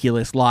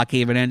ridiculous, Lock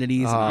Haven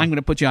entities. I'm going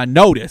to put you on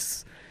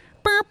notice.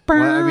 Well,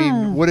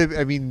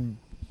 I mean,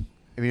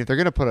 if they're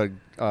going to put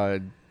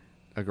a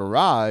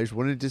garage,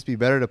 wouldn't it just be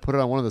better to put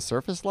it on one of the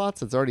surface lots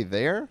that's already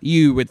there?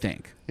 You would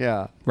think.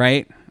 Yeah.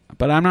 Right?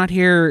 But I'm not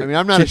here. I mean,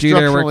 I'm not a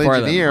structural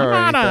engineer or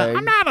anything.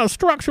 I'm not a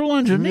structural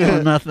engineer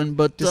or nothing.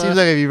 But it seems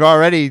like if you've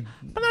already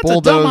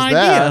bulldozed a dumb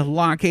that, idea,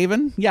 Lock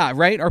Haven. Yeah,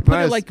 right. Or put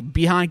it like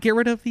behind. Get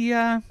rid of the.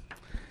 I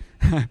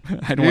don't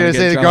You're gonna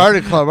say the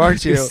Garden Club,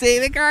 aren't you? Say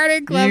the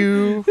Garden Club.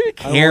 Who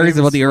cares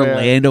about the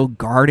Orlando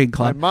Garden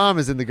Club? My mom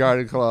is in the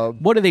Garden Club.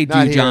 What do they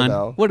do,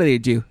 John? What do they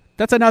do?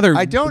 That's another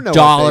I don't know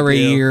 $1 a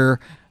year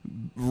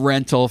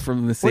rental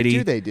from the city. What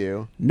do they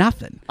do?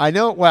 Nothing. I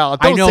know. Well,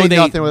 don't say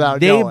nothing without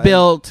knowing. They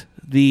built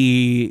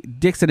the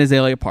Dixon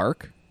Azalea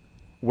Park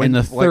in the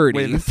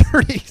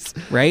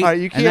 30s. Right?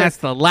 And that's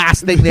the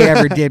last thing they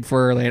ever did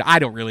for Orlando. I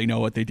don't really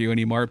know what they do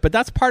anymore, but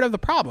that's part of the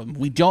problem.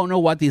 We don't know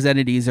what these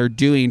entities are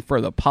doing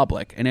for the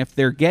public. And if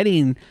they're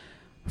getting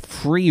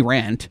free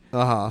rent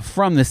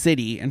from the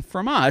city and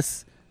from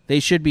us,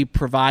 they should be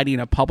providing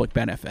a public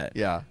benefit.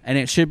 Yeah. And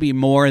it should be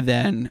more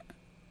than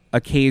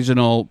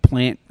occasional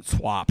plant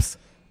swaps.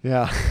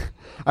 Yeah.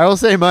 I will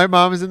say my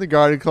mom is in the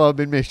Garden Club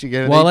in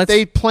Michigan. Well,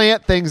 they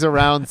plant things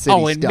around city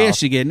in stuff.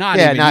 Michigan, not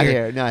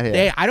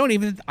here.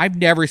 I've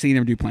never seen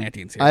them do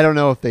plantings here. I don't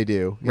know if they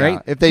do. Right?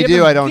 Yeah. If they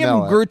do, I don't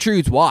know.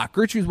 Gertrude's Walk.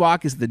 Gertrude's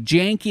Walk is the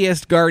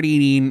jankiest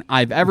gardening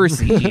I've ever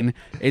seen.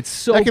 It's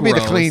so that could gross. be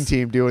the clean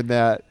team doing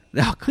that.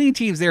 The clean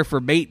team's there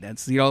for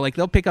maintenance. You know, like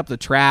they'll pick up the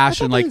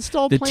trash and like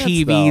the plants,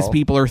 TVs though.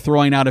 people are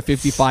throwing out of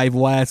 55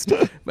 West.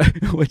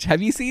 Which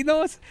have you seen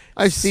those?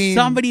 I've seen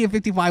somebody at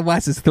 55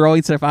 West is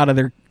throwing stuff out of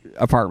their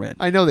apartment.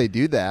 I know they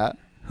do that.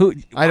 Who?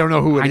 I don't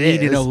know who it is. I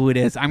need to know who it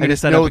is. I'm going to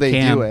set up a they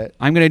cam. Do it.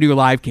 I'm going to do a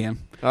live cam.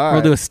 All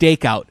We'll do a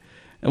stakeout.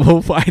 And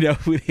we'll find out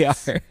who they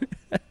are.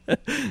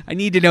 I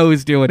need to know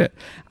who's doing it.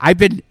 I've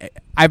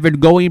been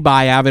going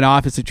by. I have an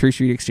office at Church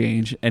Street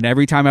Exchange, and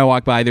every time I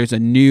walk by, there's a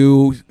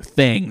new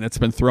thing that's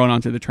been thrown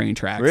onto the train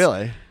tracks.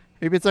 Really?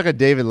 Maybe it's like a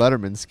David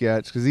Letterman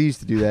sketch because he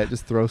used to do that.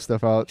 Just throw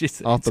stuff out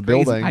off the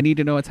crazy. building. I need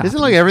to know what's happening.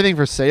 Isn't like everything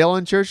for sale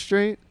on Church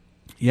Street?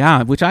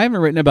 Yeah, which I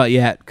haven't written about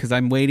yet because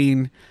I'm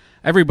waiting.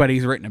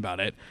 Everybody's written about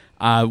it.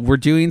 We're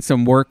doing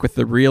some work with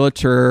the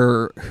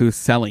realtor who's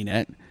selling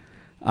it.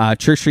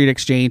 Church Street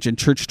Exchange and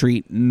Church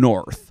Street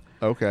North.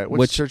 Okay,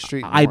 which Church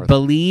Street North? I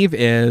believe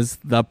is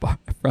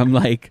from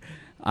like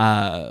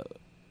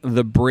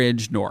the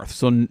bridge north,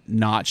 so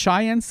not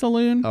Cheyenne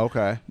Saloon.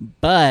 Okay,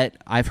 but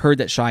I've heard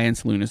that Cheyenne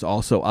Saloon is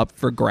also up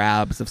for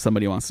grabs if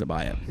somebody wants to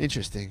buy it.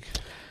 Interesting.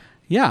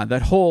 Yeah,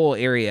 that whole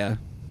area.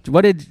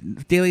 What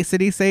did Daly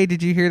City say?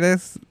 Did you hear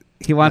this?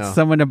 He wants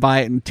someone to buy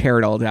it and tear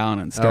it all down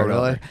and start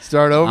over.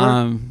 Start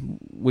over?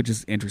 Which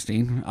is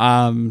interesting.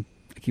 I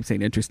keep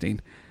saying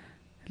interesting.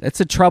 That's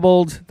a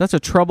troubled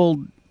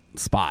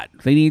spot.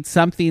 They need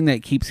something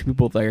that keeps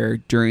people there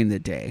during the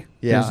day.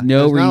 Yeah, there's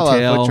no retail. Not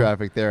a lot of foot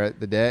traffic there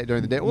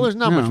during the day. Well, there's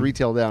not much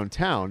retail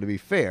downtown, to be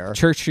fair.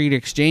 Church Street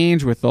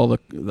Exchange with all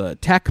the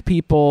tech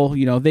people,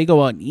 they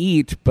go out and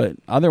eat, but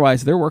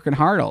otherwise they're working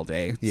hard all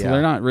day. Yeah. So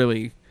they're not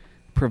really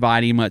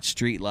providing much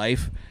street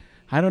life.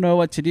 I don't know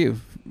what to do.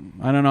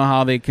 I don't know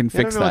how they can fix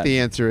that. I don't know what the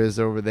answer is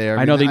over there.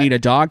 I know they need a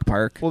dog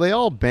park. Well, they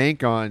all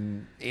bank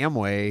on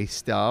Amway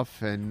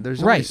stuff, and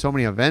there's only so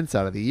many events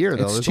out of the year,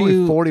 though. There's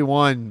only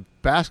 41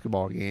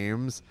 basketball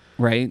games.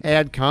 Right.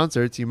 Add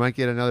concerts, you might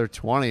get another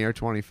 20 or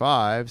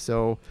 25.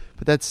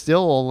 But that's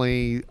still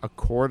only a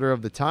quarter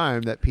of the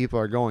time that people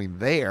are going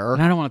there.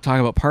 And I don't want to talk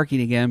about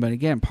parking again, but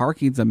again,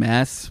 parking's a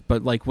mess.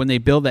 But like when they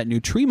build that new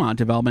Tremont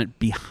development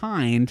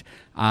behind,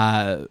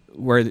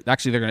 where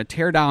actually they're going to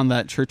tear down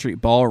that Church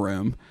Street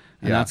Ballroom.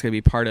 And that's going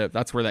to be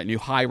that's where that new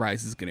high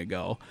rise is going to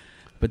go.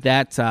 But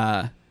that's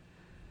going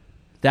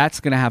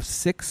to have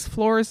 6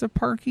 floors of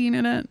parking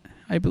in it,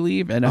 I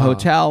believe, and a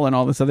hotel and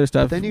all this other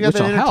stuff. But then you got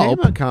that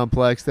entertainment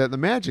complex that the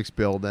Magic's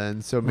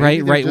building. So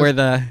maybe right where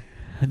the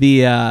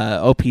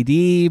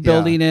OPD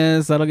building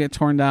is, that'll get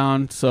torn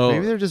down. So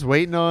maybe they're just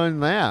waiting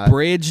on that.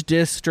 Bridge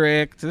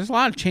District. There's a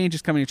lot of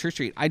changes coming to Church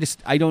Street.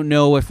 I don't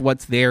know if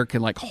what's there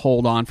can like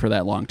hold on for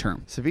that long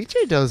term.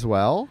 Ceviche does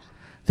well.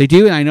 They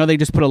do, and I know they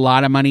just put a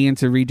lot of money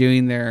into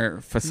redoing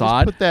their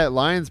facade. Just put that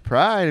Lion's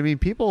Pride. I mean,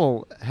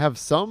 people have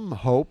some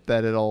hope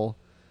that it'll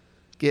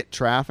get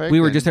traffic. We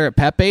were just there at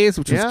Pepe's,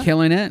 which was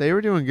killing it. They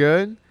were doing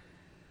good.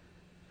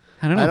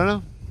 I don't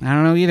know. I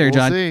don't know either, we'll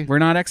John. See. We're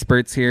not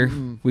experts here.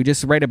 We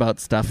just write about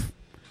stuff.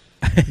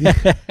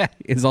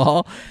 Is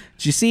all.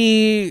 Did you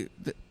see...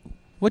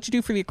 What'd you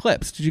do for the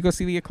eclipse? Did you go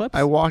see the eclipse?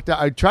 I walked out.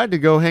 I tried to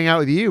go hang out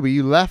with you, but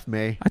you left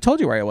me. I told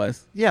you where I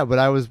was. Yeah, but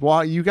I was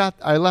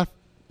I left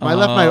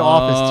my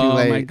office too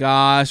late. Oh my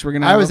gosh, we're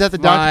gonna. I was at the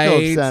Dr.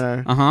 Phillips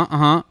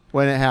Center.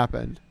 When it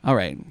happened. All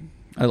right,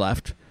 I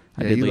left.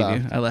 I did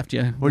leave you. I left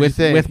you. What'd you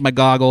think? With my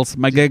goggles,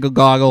 my giggle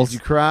goggles.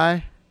 Did you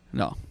cry?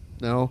 No.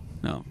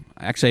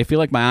 Actually, I feel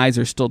like my eyes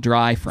are still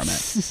dry from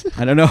it.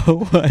 I don't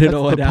know. I don't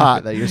know what the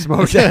pot that you're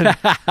smoking.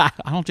 I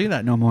don't do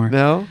that no more.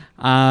 No.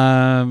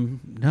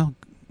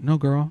 No,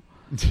 girl.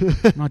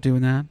 I'm not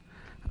doing that.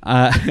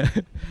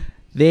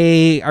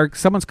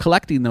 Someone's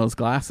collecting those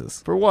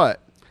glasses. For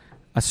what?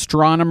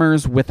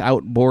 Astronomers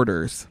Without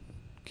Borders.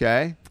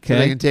 Okay. So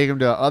they can take them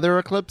to other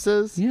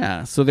eclipses?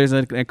 Yeah. So there's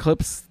an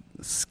eclipse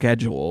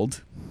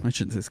scheduled. I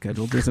shouldn't say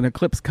scheduled. There's an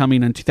eclipse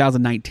coming in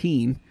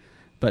 2019,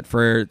 but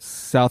for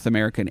South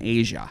America and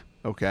Asia.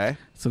 Okay.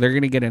 So they're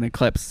going to get an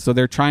eclipse. So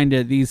they're trying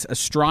to, these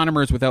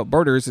Astronomers Without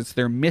Borders, it's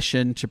their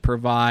mission to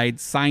provide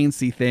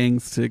sciencey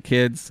things to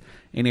kids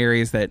in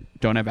areas that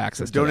don't have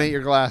access to donate them.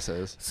 your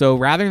glasses. So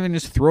rather than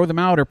just throw them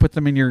out or put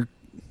them in your,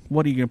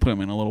 what are you going to put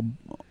them in? A little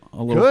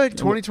good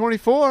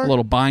 2024. A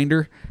little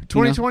binder.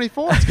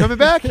 2024. It's coming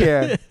back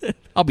here.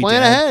 I'll be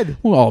Plan dead. ahead.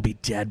 We'll all be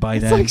dead by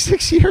then. It's like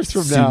 6 years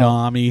from now.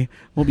 Tsunami.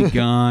 We'll be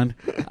gone.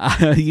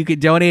 You could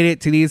donate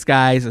it to these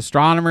guys,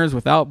 Astronomers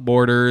Without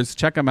Borders.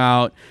 Check them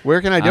out.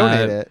 Where can I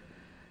donate it?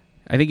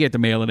 I think you have to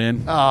mail it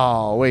in.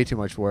 Oh, way too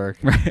much work.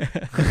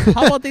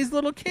 How about these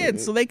little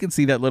kids so they can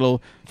see that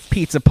little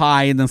pizza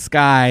pie in the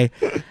sky?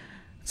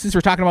 Since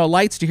we're talking about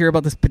lights, did you hear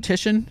about this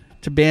petition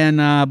to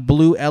ban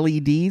blue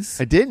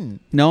LEDs? I didn't.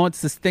 No,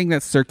 it's this thing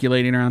that's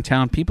circulating around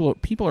town.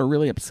 People are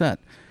really upset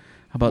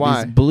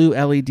about these blue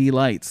LED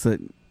lights that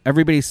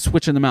everybody's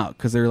switching them out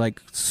because they're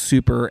like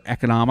super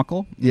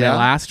economical. Yeah. They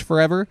last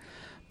forever,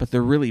 but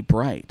they're really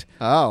bright.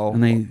 Oh.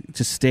 And they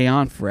just stay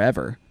on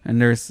forever.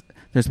 And there's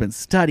been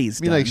studies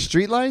done. You mean like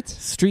street lights?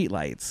 Street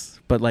lights,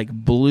 but like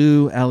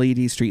blue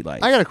LED street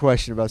lights. I got a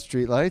question about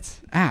street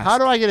lights. Ask. How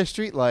do I get a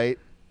street light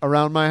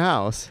around my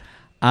house?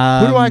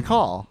 Who do I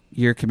call?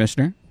 Your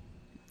commissioner.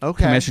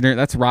 Okay. Commissioner,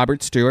 that's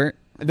Robert Stewart.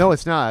 No,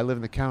 it's not. I live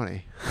in the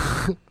county.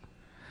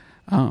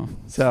 Oh.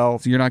 So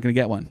you're not going to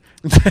get one.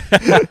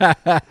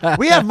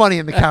 We have money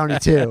in the county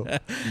too.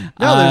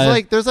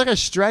 No, there's like a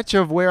stretch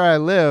of where I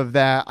live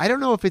that I don't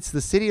know if it's the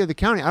city or the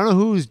county. I don't know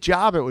whose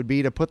job it would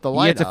be to put the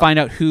light up. You have to find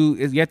out who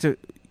is.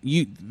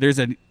 There's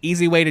an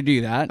easy way to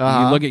do that.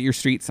 You look at your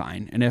street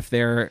sign, and if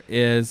there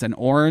is an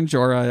orange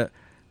or a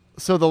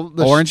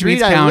the Orange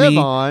street I County, live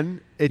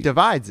on, it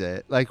divides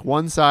it. Like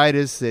one side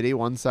is city,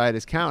 one side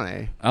is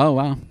county. Oh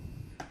wow.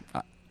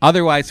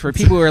 Otherwise, for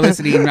people who are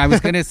listening, I was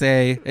going to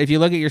say, if you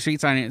look at your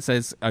street sign and it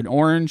says an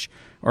orange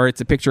or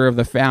it's a picture of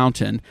the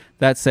fountain,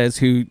 that says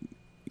whose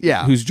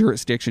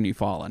jurisdiction you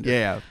fall under.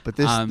 Yeah, but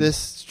this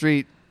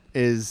street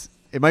is,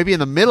 it might be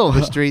in the middle of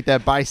the street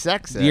that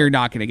bisects it. You're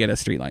not going to get a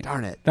street light.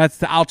 Darn it.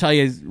 I'll tell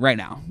you right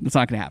now, it's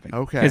not going to happen.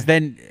 Okay. Because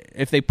then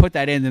if they put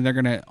that in, then they're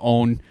going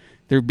to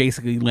they're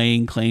basically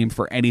laying claim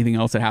for anything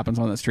else that happens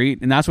on the street.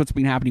 And that's what's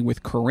been happening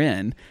with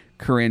Corinne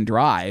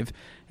Drive,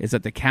 is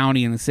that the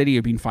county and the city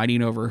have been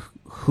fighting over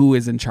who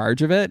is in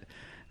charge of it,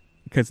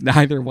 because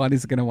neither one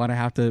is going to want to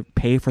have to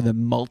pay for the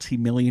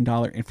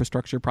multi-million-dollar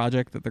infrastructure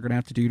project that they're going to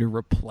have to do to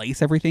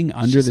replace everything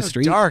under the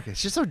street. Dark.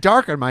 It's just so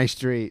dark on my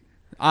street.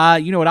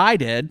 You know what I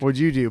did? What'd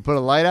you do? Put a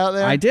light out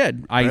there? I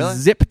did. I Really?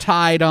 zip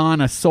tied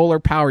on a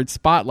solar-powered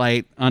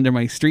spotlight under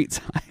my street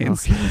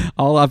signs,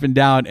 all up and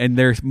down, and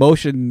there's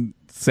motion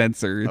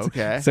sensors.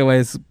 Okay. So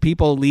as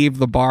people leave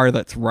the bar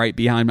that's right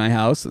behind my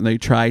house and they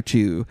try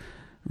to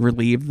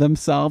relieve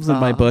themselves in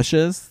my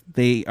bushes,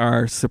 they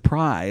are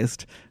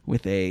surprised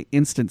with a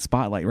instant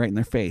spotlight right in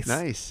their face.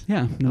 Nice.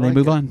 Yeah, and they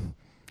move on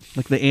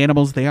like the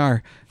animals they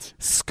are,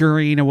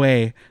 scurrying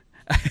away.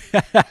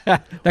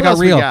 That got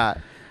real.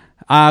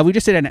 We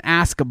just did an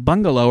Ask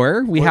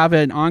Bungalower. We have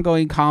an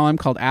ongoing column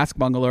called Ask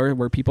Bungalower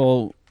where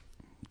people,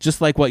 just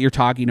like what you're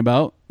talking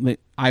about,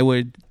 I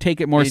would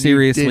take it more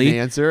seriously didn't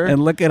answer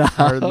and look it up.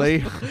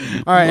 Hardly.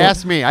 All right,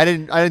 ask me. I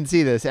didn't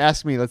see this.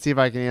 Ask me. Let's see if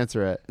I can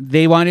answer it.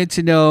 They wanted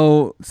to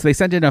know, so they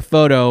sent in a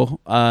photo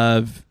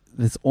of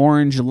this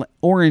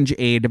Orange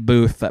Aid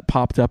booth that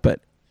popped up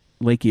at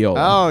Lake Eola.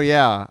 Oh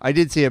yeah, I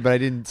did see it, but I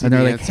didn't see. And they're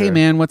the like, answer. "Hey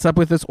man, what's up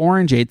with this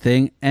Orange Aid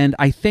thing?" And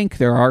I think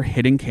there are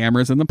hidden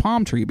cameras in the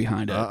palm tree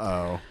behind it.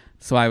 Uh-oh.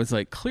 So I was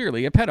like,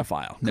 clearly a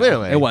pedophile. No,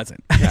 Clearly. it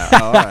wasn't. Yeah,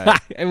 all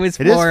right. It is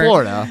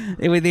Florida.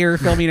 They were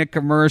filming a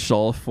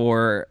commercial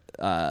for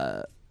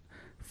Voya,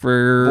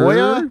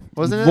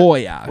 wasn't it?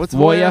 Voya. What's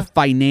Voya Voya?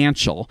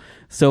 Financial.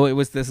 So it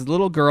was this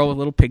little girl with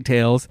little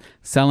pigtails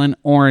selling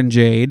Orange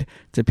Aid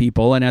to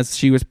people, and as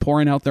she was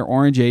pouring out their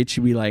Orange Aid,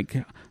 she'd be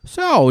like,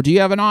 so do you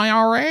have an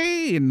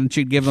IRA? And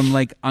she'd give them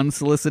like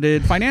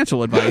unsolicited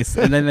financial advice.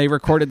 And then they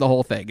recorded the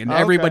whole thing. And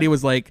everybody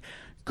was like,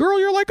 girl,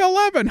 you're like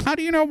 11. How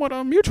do you know what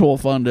a mutual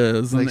fund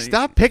is? Like,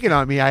 stop picking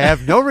on me. I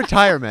have no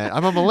retirement.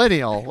 I'm a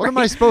millennial. What am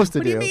I supposed to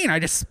do? What do you mean? I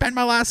just spent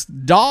my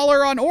last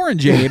dollar on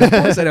Orangeade. Of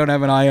course I don't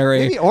have an IRA.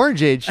 Maybe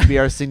Orangeade should be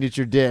our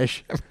signature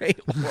dish. Right,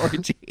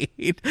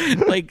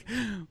 Orangeade. Like,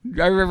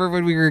 I remember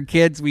when we were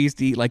kids, we used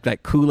to eat like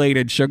that Kool-Aid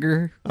and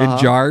sugar in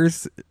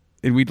jars.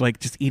 And we'd like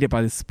just eat it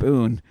by the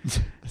spoon.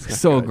 It's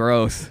so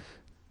gross.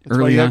 That's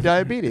why you have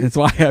diabetes. That's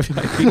why I have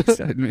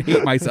diabetes. I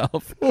hate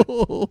myself.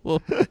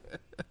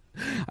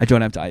 I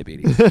don't have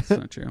diabetes. That's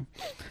not true.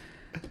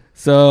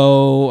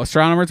 So,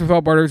 Astronomers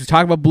Without Borders. We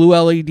talked about blue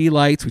LED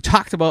lights. We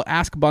talked about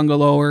Ask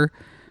Bungalower.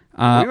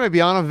 We might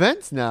be on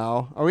events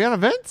now. Are we on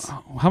events?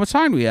 How much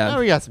time do we have? No,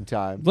 we got some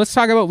time. Let's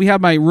talk about. We have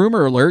my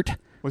rumor alert.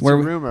 What's the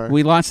rumor?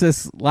 We launched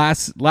this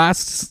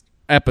last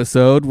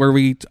episode where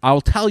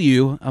I'll tell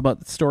you about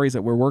the stories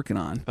that we're working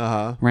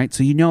on. Right,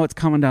 so you know it's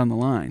coming down the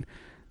line.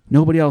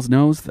 Nobody else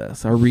knows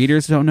this. Our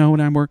readers don't know what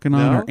I'm working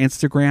on. Our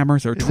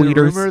Instagrammers, our tweeters. Is it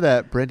a rumor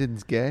that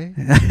Brendan's gay?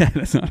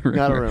 That's not a rumor.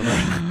 Not a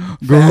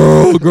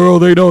rumor. girl,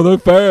 they know they're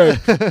fake.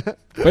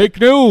 Fake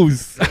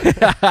news.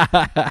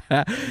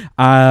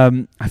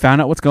 I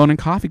found out what's going in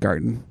Coffee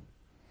Garden.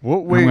 Wait,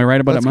 I'm going to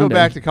write about let's it Monday. Go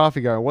back to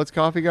Coffee Garden. What's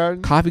Coffee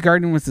Garden? Coffee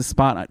Garden was the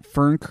spot at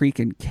Fern Creek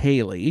and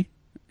Cayley.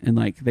 And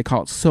like they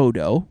call it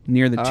Sodo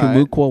near the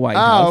Tumuqua White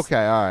House. Oh,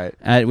 okay, all right.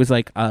 It was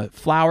like a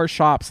flower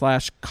shop /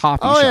 coffee shop.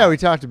 Oh yeah, we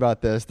talked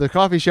about this. The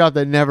coffee shop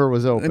that never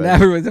was open. It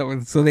never was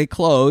open, so they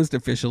closed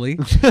officially,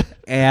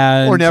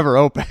 and or never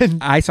opened.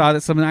 I saw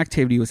that some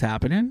activity was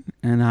happening,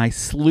 and I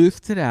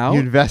sleuthed it out.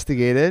 You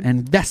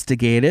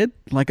investigated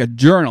like a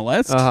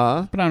journalist.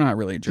 But I'm not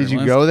really a journalist.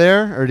 Did you go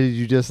there, or did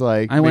you just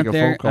like make a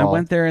phone call? I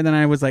went there, and then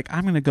I was like,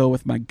 I'm going to go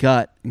with my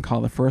gut and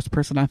call the first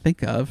person I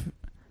think of,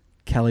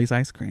 Kelly's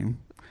Ice Cream.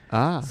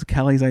 So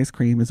Kelly's Ice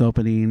Cream is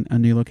opening a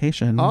new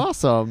location.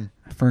 Awesome.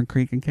 Fern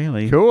Creek and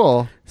Cayley.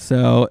 Cool.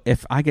 So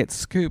if I get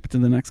scooped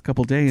in the next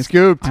couple days.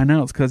 Scooped. I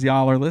know, it's because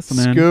y'all are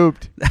listening.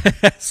 Scooped.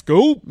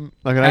 Scoop.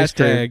 Like an ice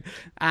cream.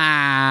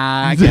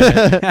 I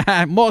get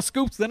it. More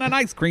scoops than an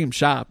ice cream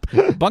shop.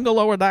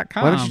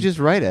 Bungalower.com. Why don't you just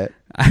write it?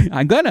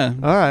 I'm gonna.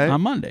 All right. On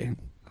Monday.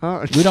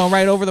 We don't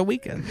write over the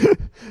weekend.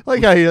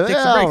 Like how you take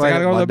some breaks. I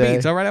gotta go to the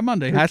beach. I'll write it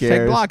Monday.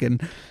 Hashtag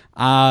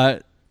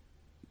blogging.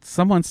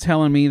 Someone's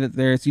telling me that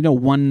there's,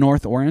 One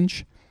North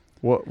Orange?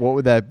 What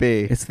would that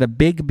be? It's the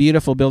big,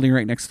 beautiful building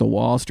right next to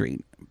Wall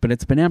Street, but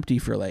it's been empty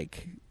for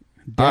like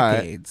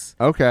decades.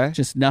 Right. Okay.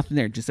 Just nothing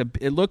there.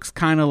 It looks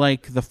kind of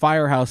like the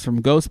firehouse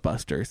from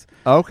Ghostbusters.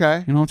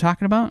 Okay. You know what I'm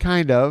talking about?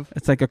 Kind of.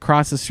 It's like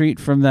across the street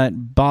from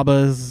that Baba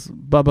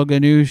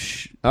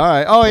Ganoush. All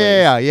right. Oh,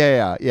 place.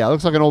 Yeah. It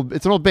looks like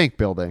it's an old bank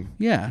building.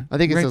 Yeah. I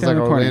think it says like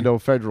Orlando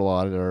Federal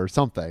Auditor or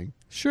something.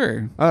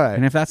 Sure. All right.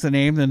 And if that's the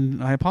name,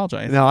 then I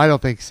apologize. No, I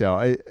don't think so.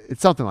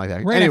 It's something like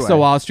that. Right next to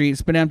Wall Street.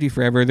 It's been empty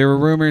forever. There were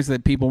rumors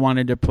that people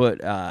wanted to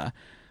put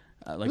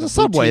like there's a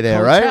Subway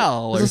there, right?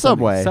 There's a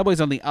Subway. Subway's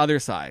on the other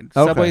side.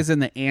 Okay. Subway's in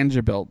the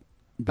Angebuilt.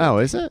 Oh,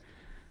 is it?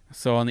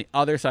 So on the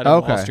other side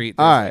of Wall Street,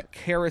 there's all right. like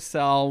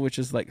Carousel, which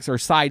is like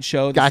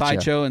Sideshow,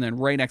 Sideshow, and then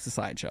right next to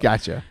Sideshow.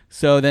 Gotcha.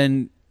 So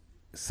then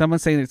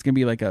someone's saying it's going to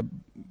be like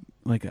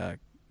a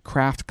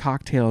craft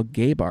cocktail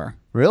gay bar.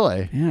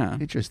 Really? Yeah.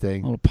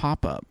 Interesting. A little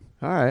pop-up.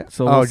 All right.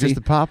 So we'll just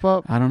a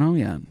pop-up? I don't know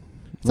yet.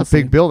 It's a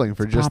big building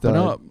for just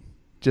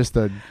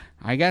a...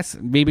 I guess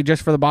maybe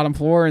just for the bottom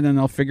floor, and then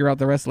they'll figure out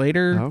the rest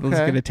later. Okay. Let's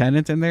get a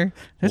tenant in there.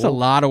 There's a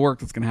lot of work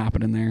that's going to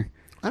happen in there.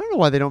 I don't know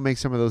why they don't make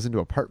some of those into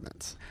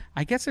apartments.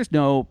 I guess there's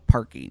no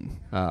parking.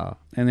 Oh.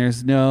 And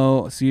there's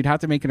so you'd have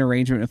to make an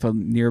arrangement with a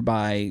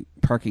nearby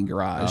parking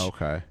garage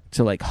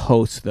to like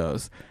host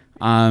those.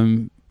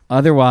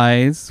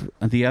 Otherwise,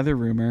 the other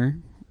rumor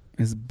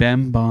is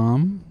Bem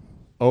Bomb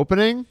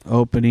opening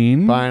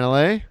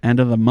finally end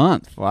of the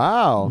month.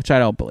 Wow. Which I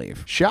don't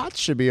believe. Shots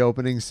should be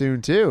opening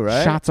soon too,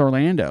 right? Shots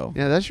Orlando.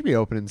 Yeah, that should be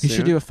opening soon. You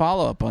should do a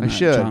follow-up on that,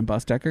 John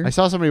Busdecker. I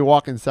saw somebody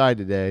walk inside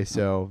today,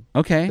 so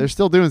okay, they're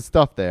still doing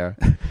stuff there.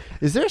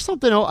 Is there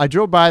something I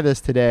drove by this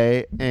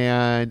today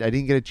and I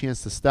didn't get a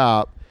chance to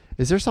stop.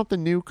 Is there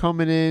something new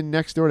coming in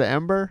next door to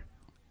Ember?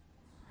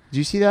 Did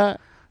you see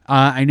that?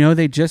 I know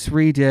they just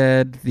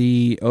redid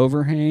the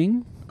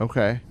overhang.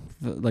 Okay.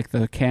 Like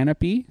the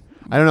canopy.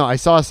 I don't know. I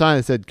saw a sign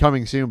that said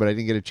coming soon, but I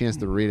didn't get a chance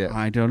to read it.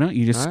 I don't know.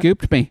 You just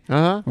scooped me.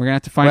 Uh-huh. We're going to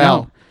have to find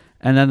out.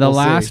 And then the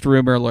last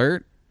rumor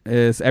alert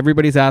is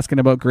everybody's asking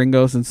about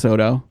Gringos and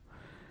Sodo.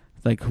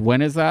 Like,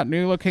 when is that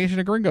new location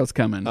of Gringos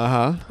coming?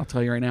 Uh-huh. I'll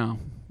tell you right now.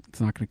 It's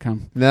not going to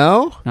come.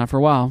 No? Not for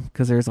a while,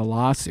 because there's a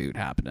lawsuit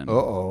happening.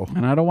 Uh-oh.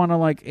 And I don't want to,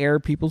 like,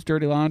 air people's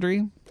dirty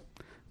laundry,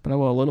 but I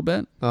will a little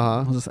bit.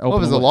 Uh-huh. I'll just what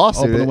was the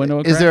lawsuit? Open the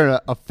window is there an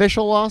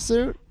official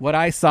lawsuit? What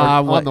I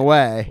saw on the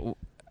way.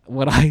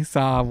 What I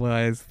saw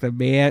was the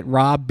man,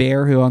 Rob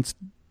Bear, who owns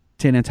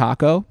Tin and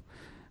Taco,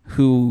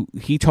 who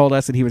he told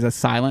us that he was a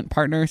silent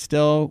partner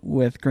still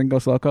with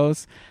Gringos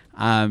Locos.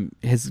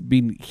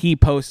 He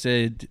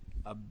posted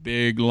a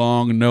big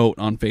long note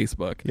on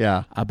Facebook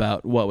Yeah.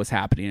 about what was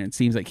happening. And it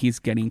seems like he's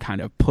getting kind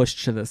of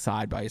pushed to the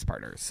side by his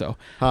partners. So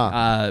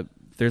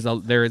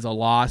there is a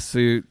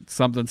lawsuit.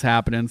 Something's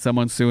happening.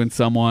 Someone's suing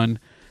someone.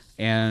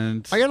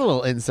 And I got a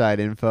little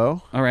inside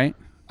info. all right.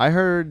 I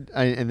heard,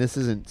 and this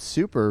isn't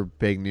super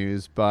big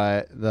news,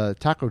 but the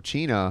Taco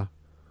China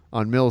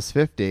on Mills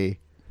 50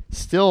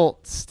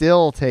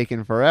 still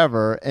taking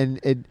forever, and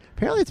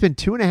apparently it's been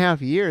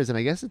 2.5 years, and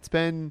I guess it's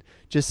been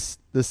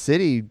just the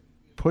city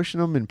pushing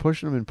them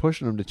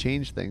to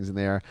change things in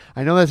there.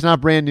 I know that's not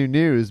brand new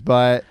news,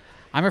 but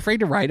I'm afraid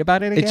to write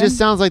about it again. it just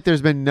sounds like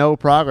there's been no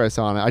progress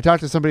on it. I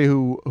talked to somebody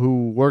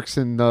who works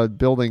in the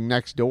building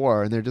next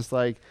door, and they're just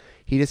like,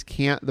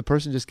 the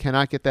person just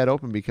cannot get that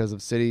open because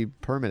of city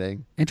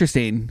permitting.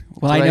 Interesting.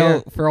 Well, I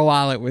know for a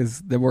while it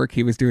was the work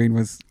he was doing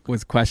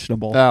was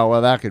questionable. Oh,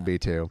 well, that could be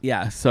too.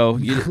 Yeah, so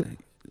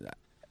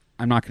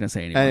I'm not going to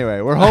say anything.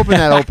 Anyway, we're hoping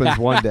that opens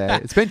one day.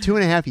 It's been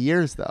 2.5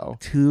 years, though.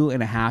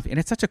 2.5, and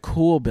it's such a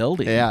cool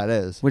building. Yeah, it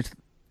is. Which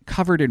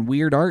covered in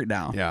weird art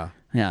now. Yeah.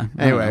 Yeah.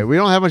 Anyway, we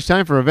don't have much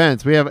time for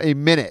events. We have a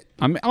minute.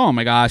 Oh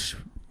my gosh.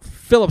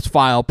 Phillips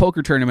File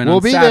poker tournament We'll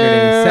on be Saturday,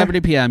 there.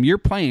 7 p.m. You're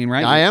playing,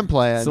 right? I am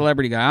playing.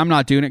 Celebrity guy. I'm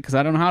not doing it because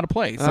I don't know how to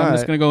play. So I'm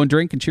just going to go and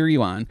drink and cheer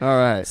you on. All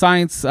right.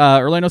 Science,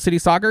 Orlando City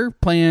Soccer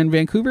playing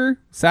Vancouver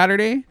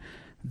Saturday.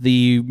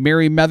 The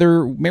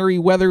Merriweather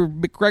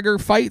McGregor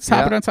fights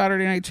happen on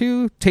Saturday night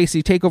too.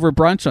 Tasty Takeover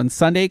Brunch on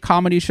Sunday.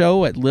 Comedy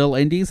show at Lil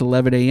Indies,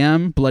 11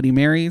 a.m. Bloody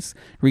Marys.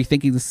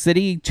 Rethinking the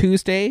City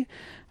Tuesday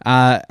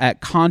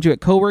at Conduit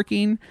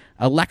Co-working.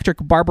 Electric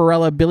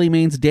Barbarella Billy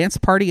Maine's dance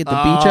party at the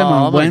Beecham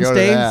on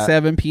Wednesday,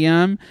 7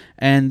 p.m.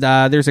 And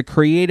there's a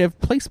creative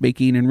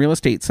placemaking and real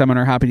estate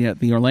seminar happening at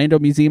the Orlando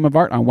Museum of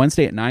Art on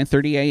Wednesday at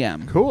 9:30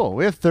 a.m. Cool.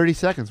 We have 30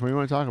 seconds. What do you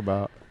want to talk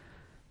about?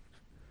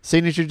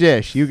 Signature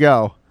dish. You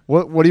go.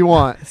 What do you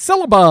want?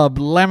 Syllabub,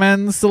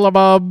 lemon,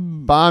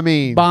 syllabub,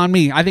 banh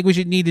mi. I think we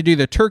should need to do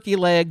the turkey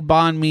leg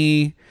banh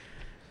mi.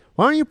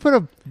 Why don't you put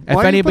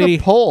a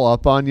poll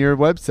up on your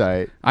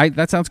website?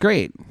 That sounds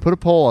great. Put a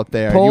poll up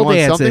there. Poll you want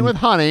dancing. Something with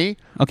honey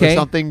or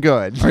something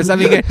good? Or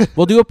something good.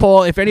 We'll do a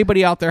poll. If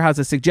anybody out there has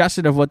a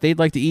suggestion of what they'd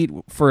like to eat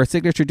for a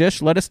signature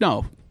dish, let us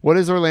know. What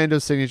is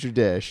Orlando's signature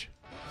dish?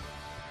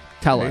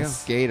 Tell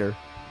us. Gator.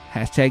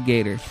 Hashtag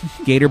Gator.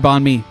 Gator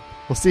banh mi.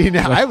 We'll see you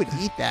now. I would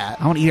eat that.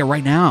 I want to eat it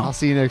right now. I'll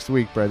see you next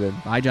week, Brendan.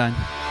 Bye, John.